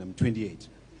 years old, and I'm 28.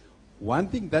 One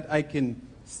thing that I can,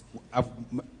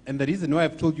 and the reason why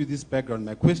I've told you this background,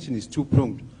 my question is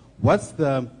two-pronged. What's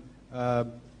the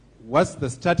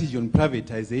strategy on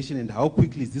privatization, and how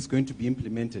quickly is this going to be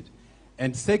implemented?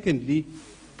 And secondly,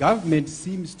 government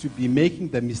seems to be making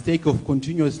the mistake of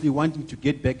continuously wanting to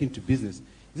get back into business.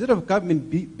 Instead of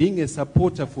government being a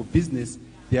supporter for business,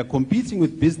 they are competing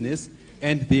with business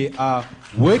and they are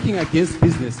working against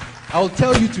business. I'll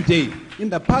tell you today, in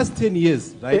the past 10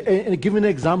 years, right? And give me an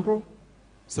example.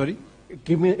 Sorry?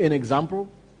 Give me an example.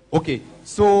 Okay,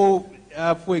 so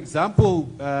for example,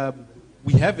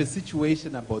 we have a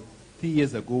situation about 3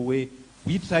 years ago where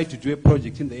we tried to do a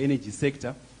project in the energy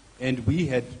sector, and we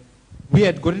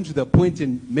had gotten to the point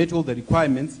and met all the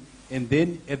requirements, and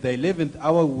then at the 11th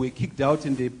hour we were kicked out,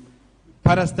 and the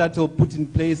parastatal put in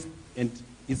place, and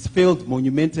it's failed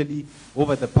monumentally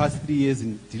over the past 3 years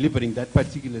in delivering that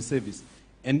particular service.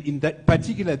 And in that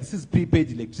particular, this is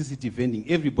prepaid electricity vending.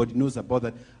 Everybody knows about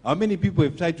that. How many people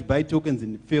have tried to buy tokens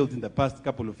and failed in the past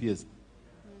couple of years?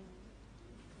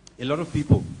 A lot of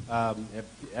people have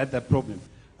had that problem.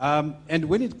 And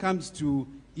when it comes to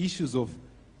issues of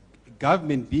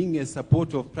government being a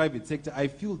supporter of private sector, I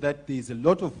feel that there's a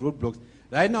lot of roadblocks.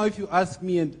 Right now, if you ask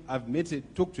me, and I've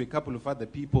talked to a couple of other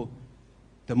people,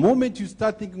 the moment you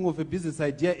start thinking of a business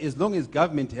idea, as long as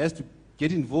government has to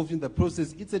get involved in the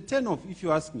process, it's a turn-off, if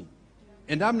you ask me.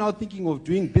 And I'm now thinking of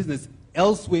doing business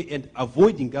elsewhere and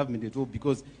avoiding government at all,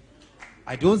 because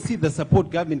I don't see the support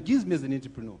government gives me as an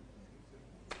entrepreneur.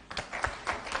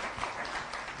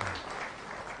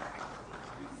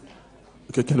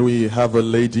 Okay, can we have a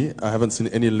lady? I haven't seen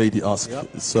any lady ask,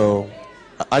 so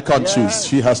I can't choose.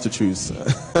 She has to choose.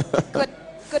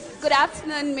 Good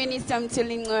afternoon, Minister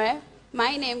Mthuli Ncube.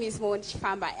 My name is Monch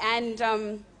Famba, and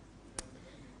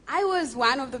I was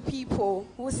one of the people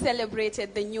who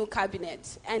celebrated the new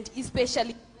cabinet, and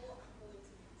especially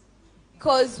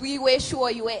because we were sure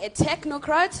you were a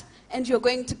technocrat and you're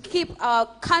going to keep our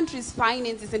country's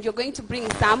finances and you're going to bring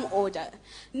some order.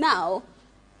 Now,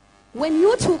 when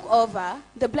you took over,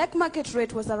 the black market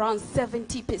rate was around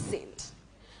 70%.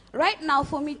 Right now,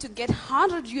 for me to get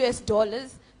 $100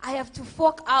 US, I have to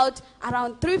fork out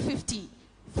around $350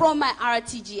 from my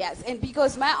RTGS. And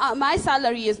because my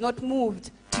salary is not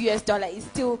moved to US dollar, it's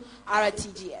still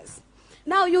RTGS.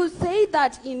 Now, you say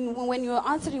that when you were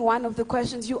answering one of the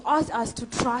questions, you asked us to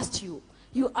trust you.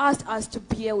 You asked us to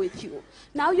bear with you.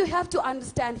 Now you have to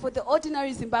understand, for the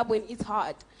ordinary Zimbabwean, it's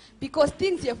hard because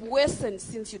things have worsened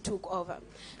since you took over.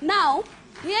 Now,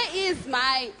 here is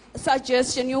my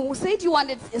suggestion. You said you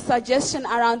wanted a suggestion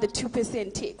around the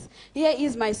 2% tax. Here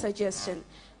is my suggestion.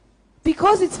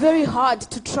 Because it's very hard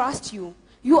to trust you,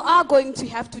 you are going to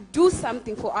have to do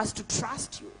something for us to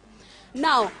trust you.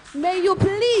 Now, may you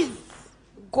please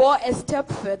go a step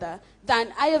further.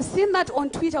 Then I have seen that on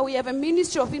Twitter. We have a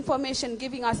Ministry of Information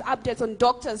giving us updates on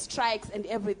doctors' strikes and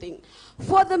everything.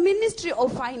 For the Ministry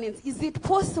of Finance, is it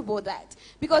possible that?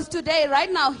 Because today,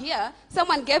 right now here,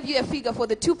 someone gave you a figure for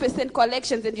the 2%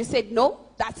 collections and you said, no,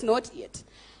 that's not it.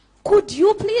 Could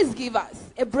you please give us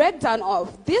a breakdown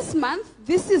of this month,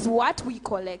 this is what we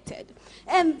collected.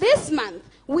 And this month,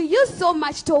 We use so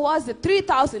much towards the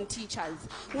 3,000 teachers.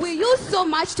 We use so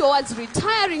much towards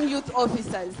retiring youth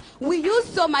officers. We use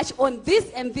so much on this,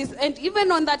 and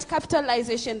even on that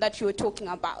capitalization that you were talking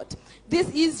about. This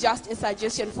is just a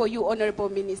suggestion for you, Honorable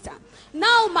Minister.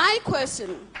 Now, my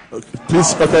question. Okay,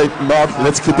 please, okay, Mark,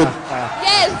 let's keep it.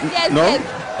 Yes, no? yes.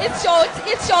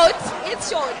 It's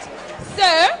short.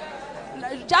 Sir,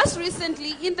 just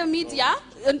recently in the media,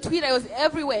 on Twitter, it was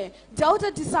everywhere.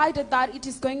 Delta decided that it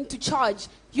is going to charge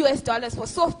US dollars for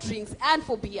soft drinks and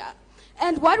for beer.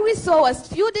 And what we saw was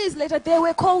a few days later, they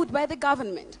were called by the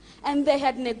government and they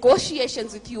had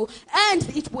negotiations with you and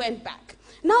it went back.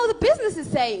 Now the business is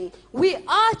saying, we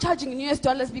are charging in US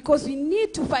dollars because we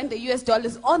need to find the US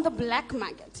dollars on the black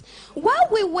market. While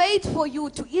we wait for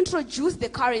you to introduce the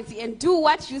currency and do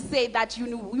what you say that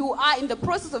you are in the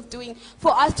process of doing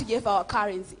for us to give our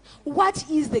currency, what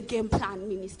is the game plan,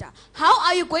 Minister? How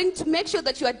are you going to make sure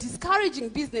that you are discouraging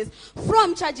business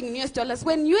from charging in US dollars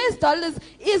when US dollars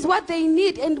is what they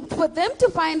need, and for them to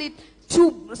find it,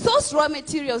 to source raw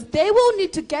materials, they will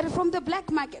need to get it from the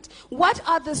black market. What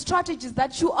are the strategies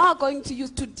that you are going to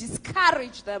use to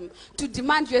discourage them to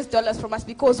demand US dollars from us,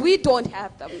 because we don't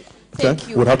have them? Thank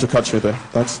you. We'll have to cut you there.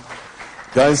 Thanks.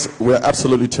 Guys, we're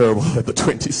absolutely terrible at the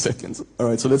 20 seconds. All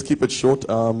right, so let's keep it short.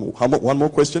 One more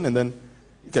question and then,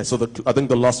 okay, so I think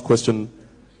the last question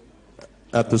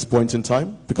at this point in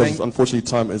time, because unfortunately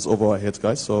time is over our heads,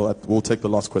 guys, so we'll take the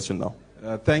last question now.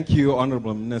 Thank you,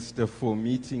 Honorable Minister, for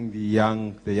meeting the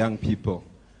young people.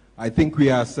 I think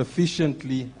we are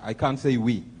sufficiently, I can't say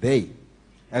we, they,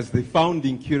 as the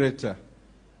founding curator,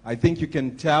 I think you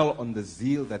can tell on the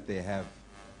zeal that they have.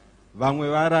 5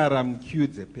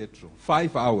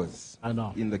 hours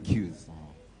in the queues.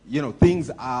 You know,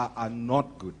 things are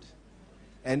not good.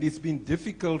 And it's been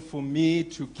difficult for me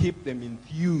to keep them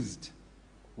enthused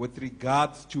with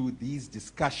regards to these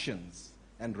discussions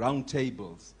and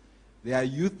roundtables. There are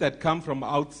youth that come from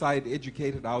outside,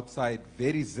 educated outside,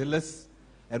 very zealous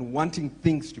and wanting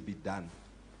things to be done.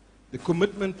 The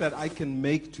commitment that I can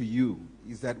make to you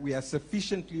is that we are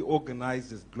sufficiently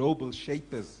organized as global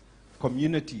shapers,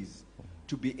 communities,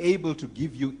 to be able to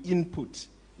give you input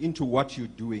into what you're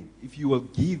doing. If you will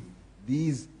give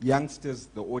these youngsters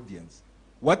the audience.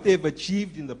 What they've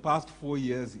achieved in the past 4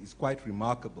 years is quite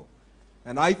remarkable.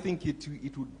 And I think it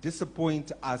would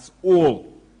disappoint us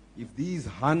all if these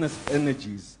harnessed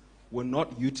energies were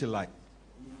not utilized.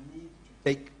 We need to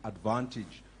take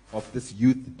advantage of this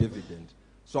youth dividend.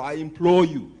 So I implore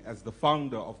you, as the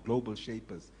founder of Global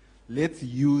Shapers, let's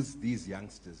use these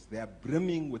youngsters. They are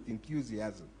brimming with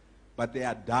enthusiasm, but they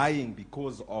are dying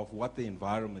because of what the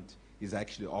environment is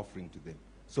actually offering to them.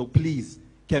 So please,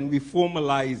 can we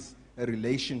formalize a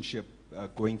relationship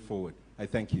going forward? I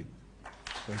thank you.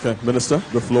 Okay, Minister,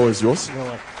 the floor is yours.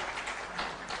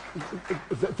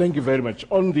 Thank you very much.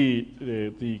 On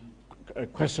the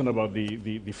question about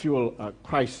the fuel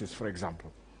crisis, for example,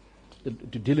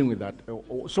 dealing with that.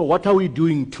 So what are we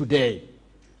doing today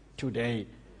to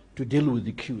deal with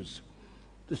the queues?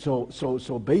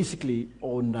 So basically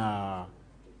on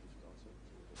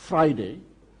Friday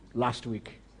last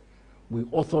week, we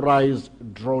authorized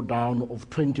drawdown of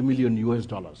 $20 million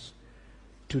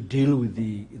to deal with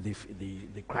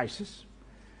the crisis.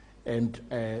 And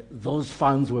those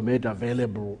funds were made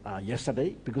available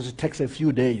yesterday, because it takes a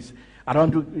few days.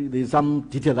 There's some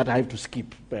detail that I have to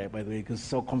skip, by the way, because it's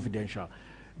so confidential.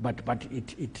 But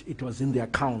it was in the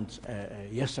account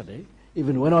yesterday.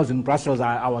 Even when I was in Brussels,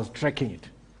 I was tracking it.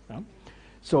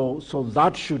 So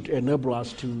that should enable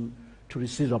us to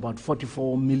receive about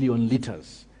 44 million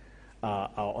liters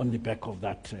on the back of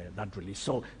that release.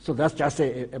 So that's just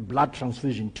a blood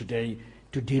transfusion today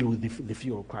to deal with the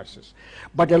fuel crisis.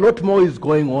 But a lot more is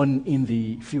going on in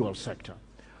the fuel sector.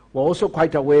 We're also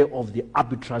quite aware of the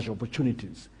arbitrage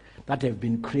opportunities that have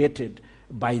been created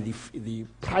by the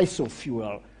price of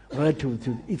fuel relative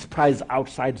to its price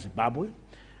outside Zimbabwe,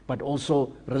 but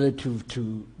also relative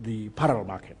to the parallel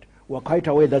market. We're quite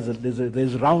aware that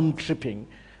there's round tripping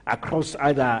across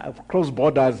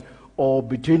borders or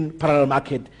between parallel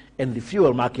market and the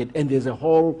fuel market, and there's a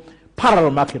whole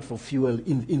parallel market for fuel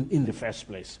in the first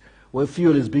place, where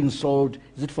fuel is being sold.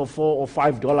 Is it for $4 or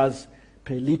 $5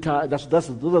 per liter? Those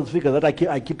are the figures that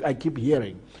I keep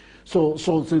hearing. So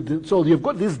you've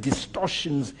got these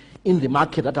distortions in the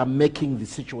market that are making the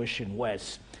situation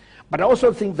worse. But I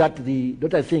also think that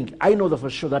I know that for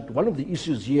sure that one of the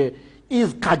issues here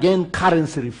is again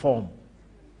currency reform.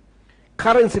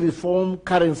 Currency reform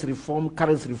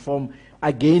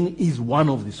again is one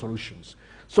of the solutions.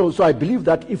 So I believe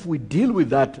that if we deal with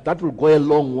that, that will go a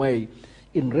long way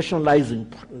in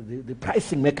rationalizing the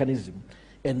pricing mechanism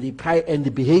and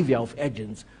the behavior of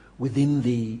agents within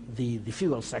the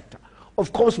fuel sector.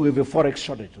 Of course, we have a forex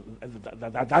shortage.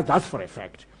 That's for a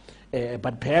fact.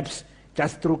 But perhaps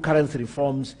just through currency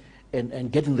reforms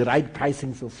and getting the right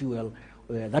pricing for fuel,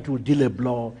 that will deal a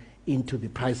blow into the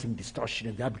pricing distortion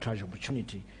and the arbitrage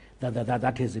opportunity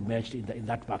that has emerged in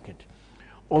that market.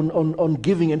 On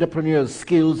giving entrepreneurs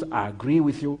skills, I agree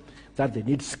with you that they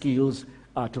need skills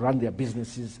to run their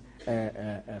businesses,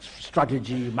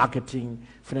 strategy, marketing,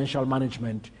 financial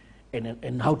management,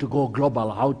 and how to go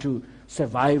global, how to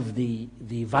survive the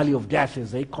valley of death,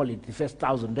 as they call it, the first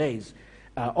 1,000 days.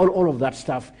 All of that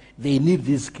stuff, they need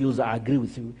these skills, I agree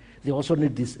with you. They also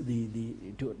need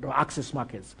to access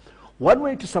markets. One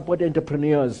way to support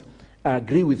entrepreneurs, I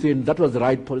agree with you, and that was the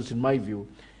right policy in my view,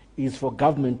 is for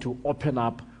government to open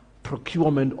up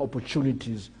procurement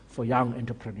opportunities for young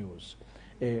entrepreneurs.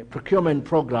 Procurement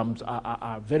programs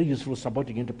are very useful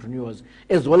supporting entrepreneurs,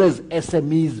 as well as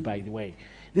SMEs, by the way.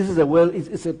 This is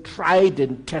it's a tried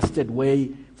and tested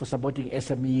way for supporting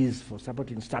SMEs, for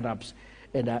supporting startups,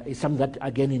 and it's something that,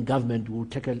 again, in government we'll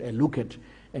take a look at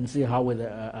and see how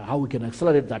we can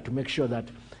accelerate that to make sure that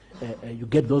you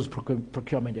get those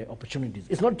procurement opportunities.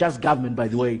 It's not just government, by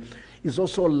the way. It's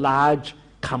also large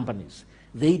companies.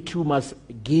 They too must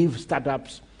give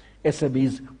startups,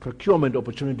 SMEs, procurement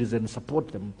opportunities and support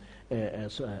them.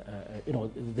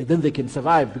 Then they can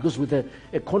survive, because with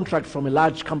a contract from a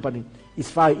large company,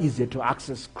 it's far easier to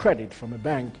access credit from a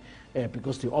bank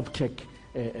because the OPTEC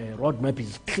roadmap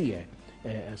is clear.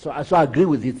 So I agree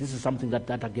with it. This is something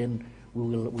that again we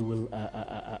will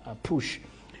push.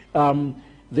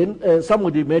 Then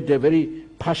somebody made a very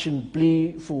passionate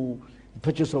plea for the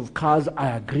purchase of cars. I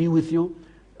agree with you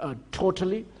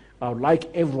totally. I would like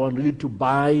everyone really to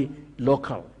buy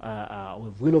local.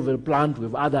 With Willowville plant,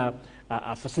 with other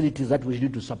facilities that we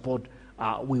need to support.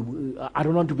 I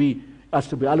don't want us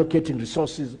to be allocating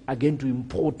resources again to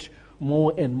import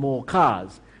more and more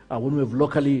cars when we have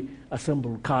locally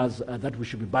assembled cars that we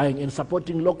should be buying and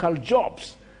supporting local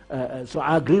jobs. So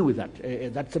I agree with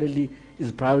that. That certainly is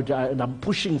a priority, and I'm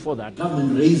pushing for that.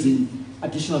 Government raising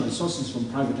additional resources from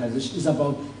privatization is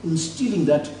about instilling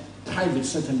that private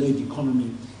sector-led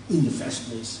economy in the first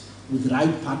place, with the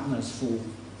right partners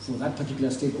for that particular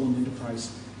state-owned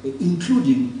enterprise,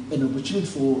 including an opportunity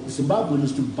for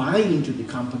Zimbabweans to buy into the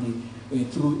company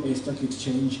through a stock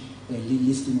exchange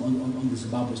listing on the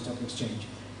Zimbabwe Stock Exchange.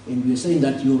 And we are saying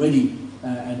that you're already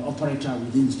an operator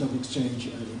within the stock exchange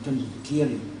in terms of the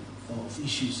clearing of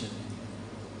issues and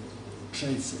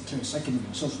trade settlement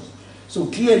and so forth. So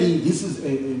clearly this is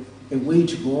a way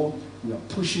to go. We are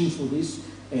pushing for this,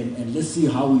 and let's see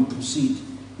how we proceed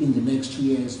in the next 2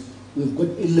 years. We've got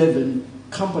 11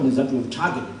 companies that we've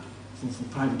targeted for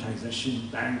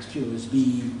privatization: banks,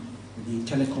 POSB, the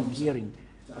telecom clearing,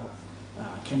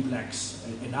 Chemplex,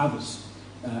 and others.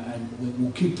 And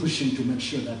we'll keep pushing to make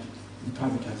sure that the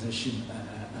privatization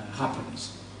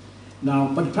happens.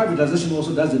 Now, but privatization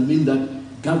also doesn't mean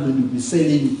that government will be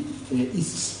selling its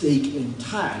stake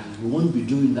entirely. We won't be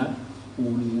doing that. We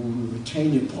will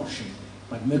retain a portion,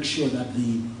 but make sure that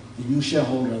the new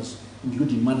shareholders,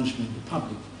 including management, the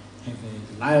public, have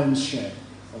the lion's share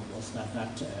of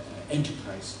that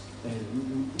enterprise.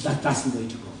 That's the way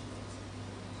to go.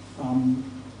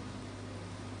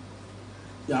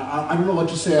 I don't know what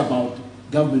to say about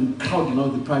government crowding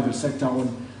out the private sector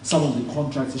on some of the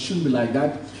contracts. It shouldn't be like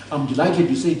that. I'm delighted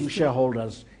to say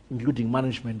shareholders, including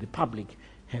management, the public,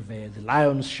 have the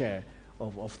lion's share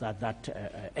of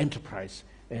that enterprise.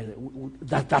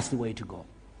 That's the way to go.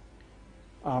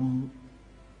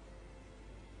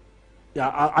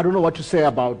 I don't know what to say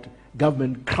about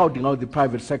government crowding out the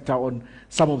private sector on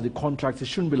some of the contracts. It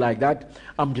shouldn't be like that.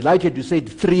 I'm delighted to say it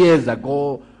 3 years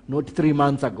ago, not 3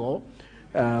 months ago.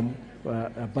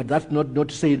 But that's not to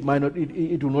say it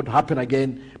will not happen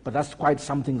again, but that's quite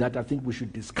something that I think we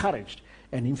should discourage,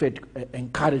 and in fact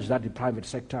encourage that the private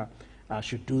sector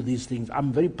should do these things.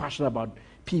 I'm very passionate about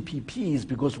PPPs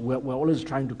because we're always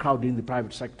trying to crowd in the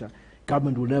private sector.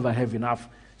 Government will never have enough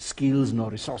skills nor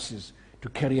resources to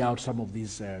carry out some of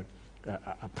these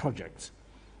projects.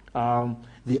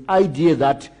 The idea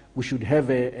that we should have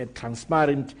a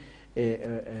transparent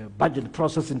budget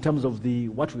process in terms of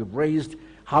what we've raised,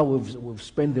 how we've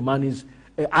spent the monies.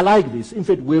 I like this. In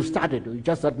fact, we've started. It's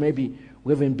just that maybe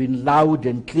we haven't been loud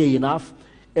and clear enough.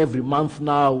 Every month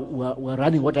now, we're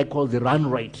running what I call the run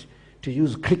rate, to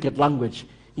use cricket language,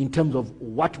 in terms of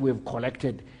what we've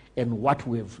collected and what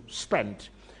we've spent.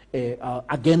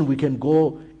 Again, we can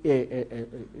go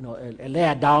a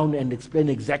layer down and explain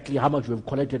exactly how much we've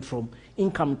collected from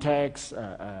income tax,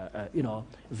 VAT,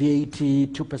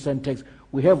 2% tax.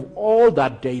 We have all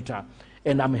that data,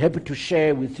 And I'm happy to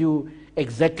share with you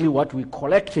exactly what we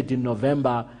collected in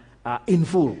November in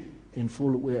full.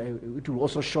 It will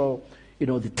also show,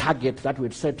 the target that we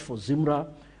had set for Zimra,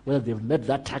 whether they've met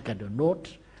that target or not,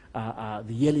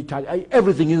 the yearly target,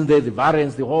 everything in there, the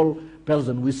variance, the whole bells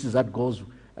and whistles that goes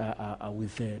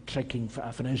with tracking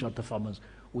financial performance.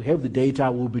 We have the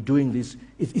data. We'll be doing this.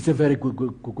 It's a very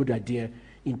good idea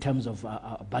in terms of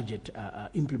budget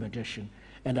implementation.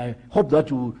 And I hope that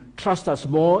you trust us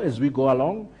more as we go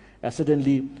along.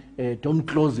 Certainly, don't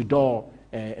close the door,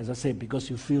 as I say, because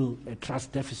you feel a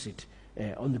trust deficit.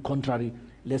 On the contrary,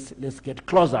 let's get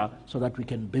closer so that we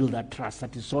can build that trust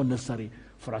that is so necessary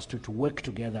for us to work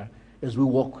together as we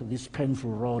walk this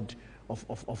painful road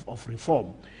of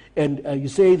reform. And you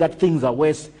say that things are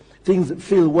worse, things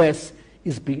feel worse,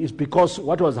 is because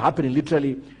what was happening,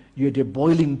 literally, you had a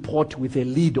boiling pot with a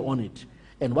lid on it.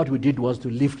 And what we did was to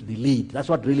lift the lid. That's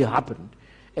what really happened.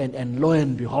 And lo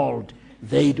and behold,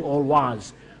 there it all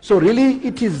was. So really,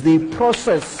 it is the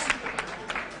process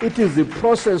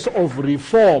of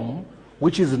reform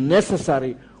which is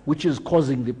necessary, which is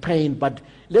causing the pain. But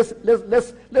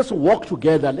let's walk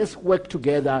together. Let's work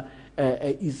together.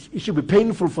 It should be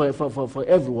painful for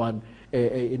everyone,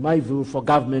 in my view, for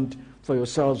government, for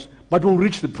yourselves. But we'll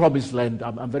reach the promised land.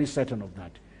 I'm very certain of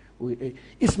that.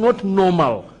 It's not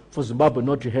normal for Zimbabwe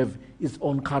not to have its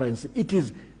own currency. It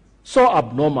is so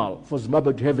abnormal for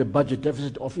Zimbabwe to have a budget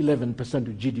deficit of 11%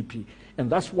 of GDP. And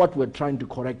that's what we're trying to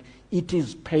correct. It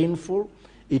is painful.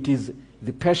 It is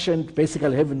the patient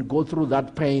basically having to go through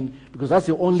that pain, because that's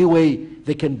the only way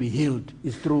they can be healed,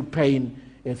 is through pain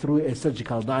and through a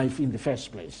surgical knife in the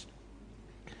first place.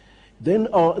 Then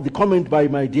the comment by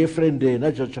my dear friend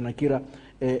Nigel Chanakira,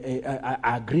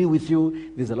 I agree with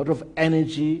you. There's a lot of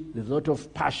energy, there's a lot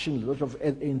of passion, there's a lot of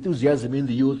enthusiasm in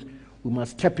the youth. We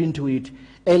must tap into it.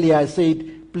 Earlier I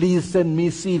said, please send me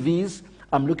CVs.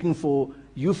 I'm looking for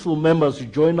youthful members to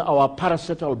join our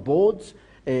parastatal boards.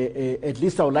 At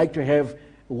least I would like to have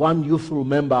one youthful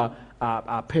member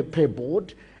per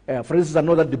board. For instance, I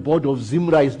know that the board of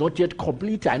Zimra is not yet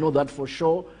complete. I know that for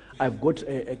sure. I've got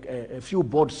a few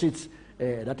board seats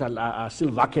that are still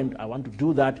vacant. I want to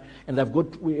do that. And I've got,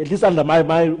 at least under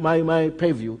my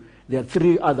purview, there are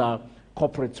 3 other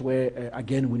corporates where,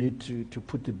 again, we need to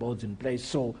put the boards in place.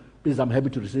 So please, I'm happy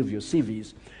to receive your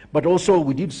CVs. But also,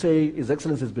 we did say, His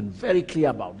Excellency has been very clear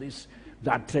about this,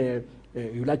 that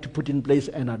you'd like to put in place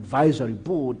an advisory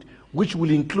board, which will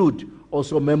include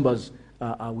also members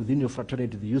within your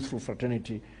fraternity, the youthful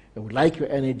fraternity. We like your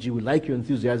energy, we like your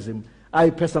enthusiasm. I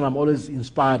personally am always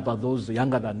inspired by those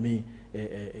younger than me.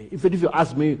 Even if you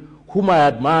ask me whom I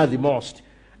admire the most,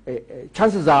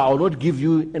 chances are I will not give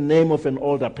you a name of an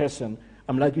older person.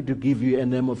 I'm likely to give you a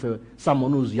name of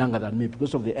someone who's younger than me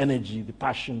because of the energy, the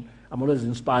passion. I'm always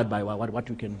inspired by what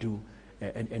you can do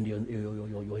and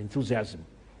your enthusiasm.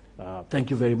 Thank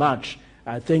you very much.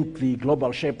 I thank the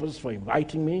Global Shapers for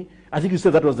inviting me. I think you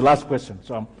said that was the last question,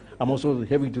 so I'm also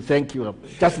having to thank you.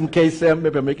 Just in case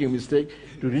maybe I'm making a mistake,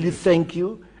 to really thank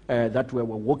you that we're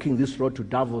walking this road to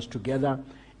Davos together.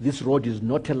 This road is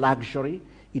not a luxury.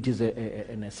 It is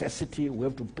a necessity. We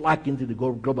have to plug into the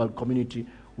global community.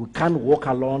 We can't walk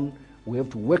alone. We have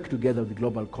to work together with the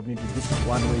global community. This is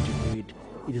one way to do it.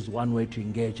 It is one way to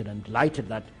engage, and I'm delighted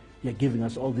that you're giving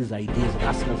us all these ideas and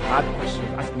asking us hard questions,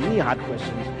 asking me hard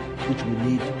questions, which we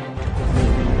need to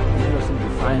continuously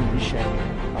define, reshape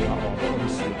our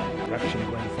policy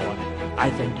direction going forward. I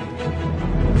thank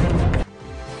you.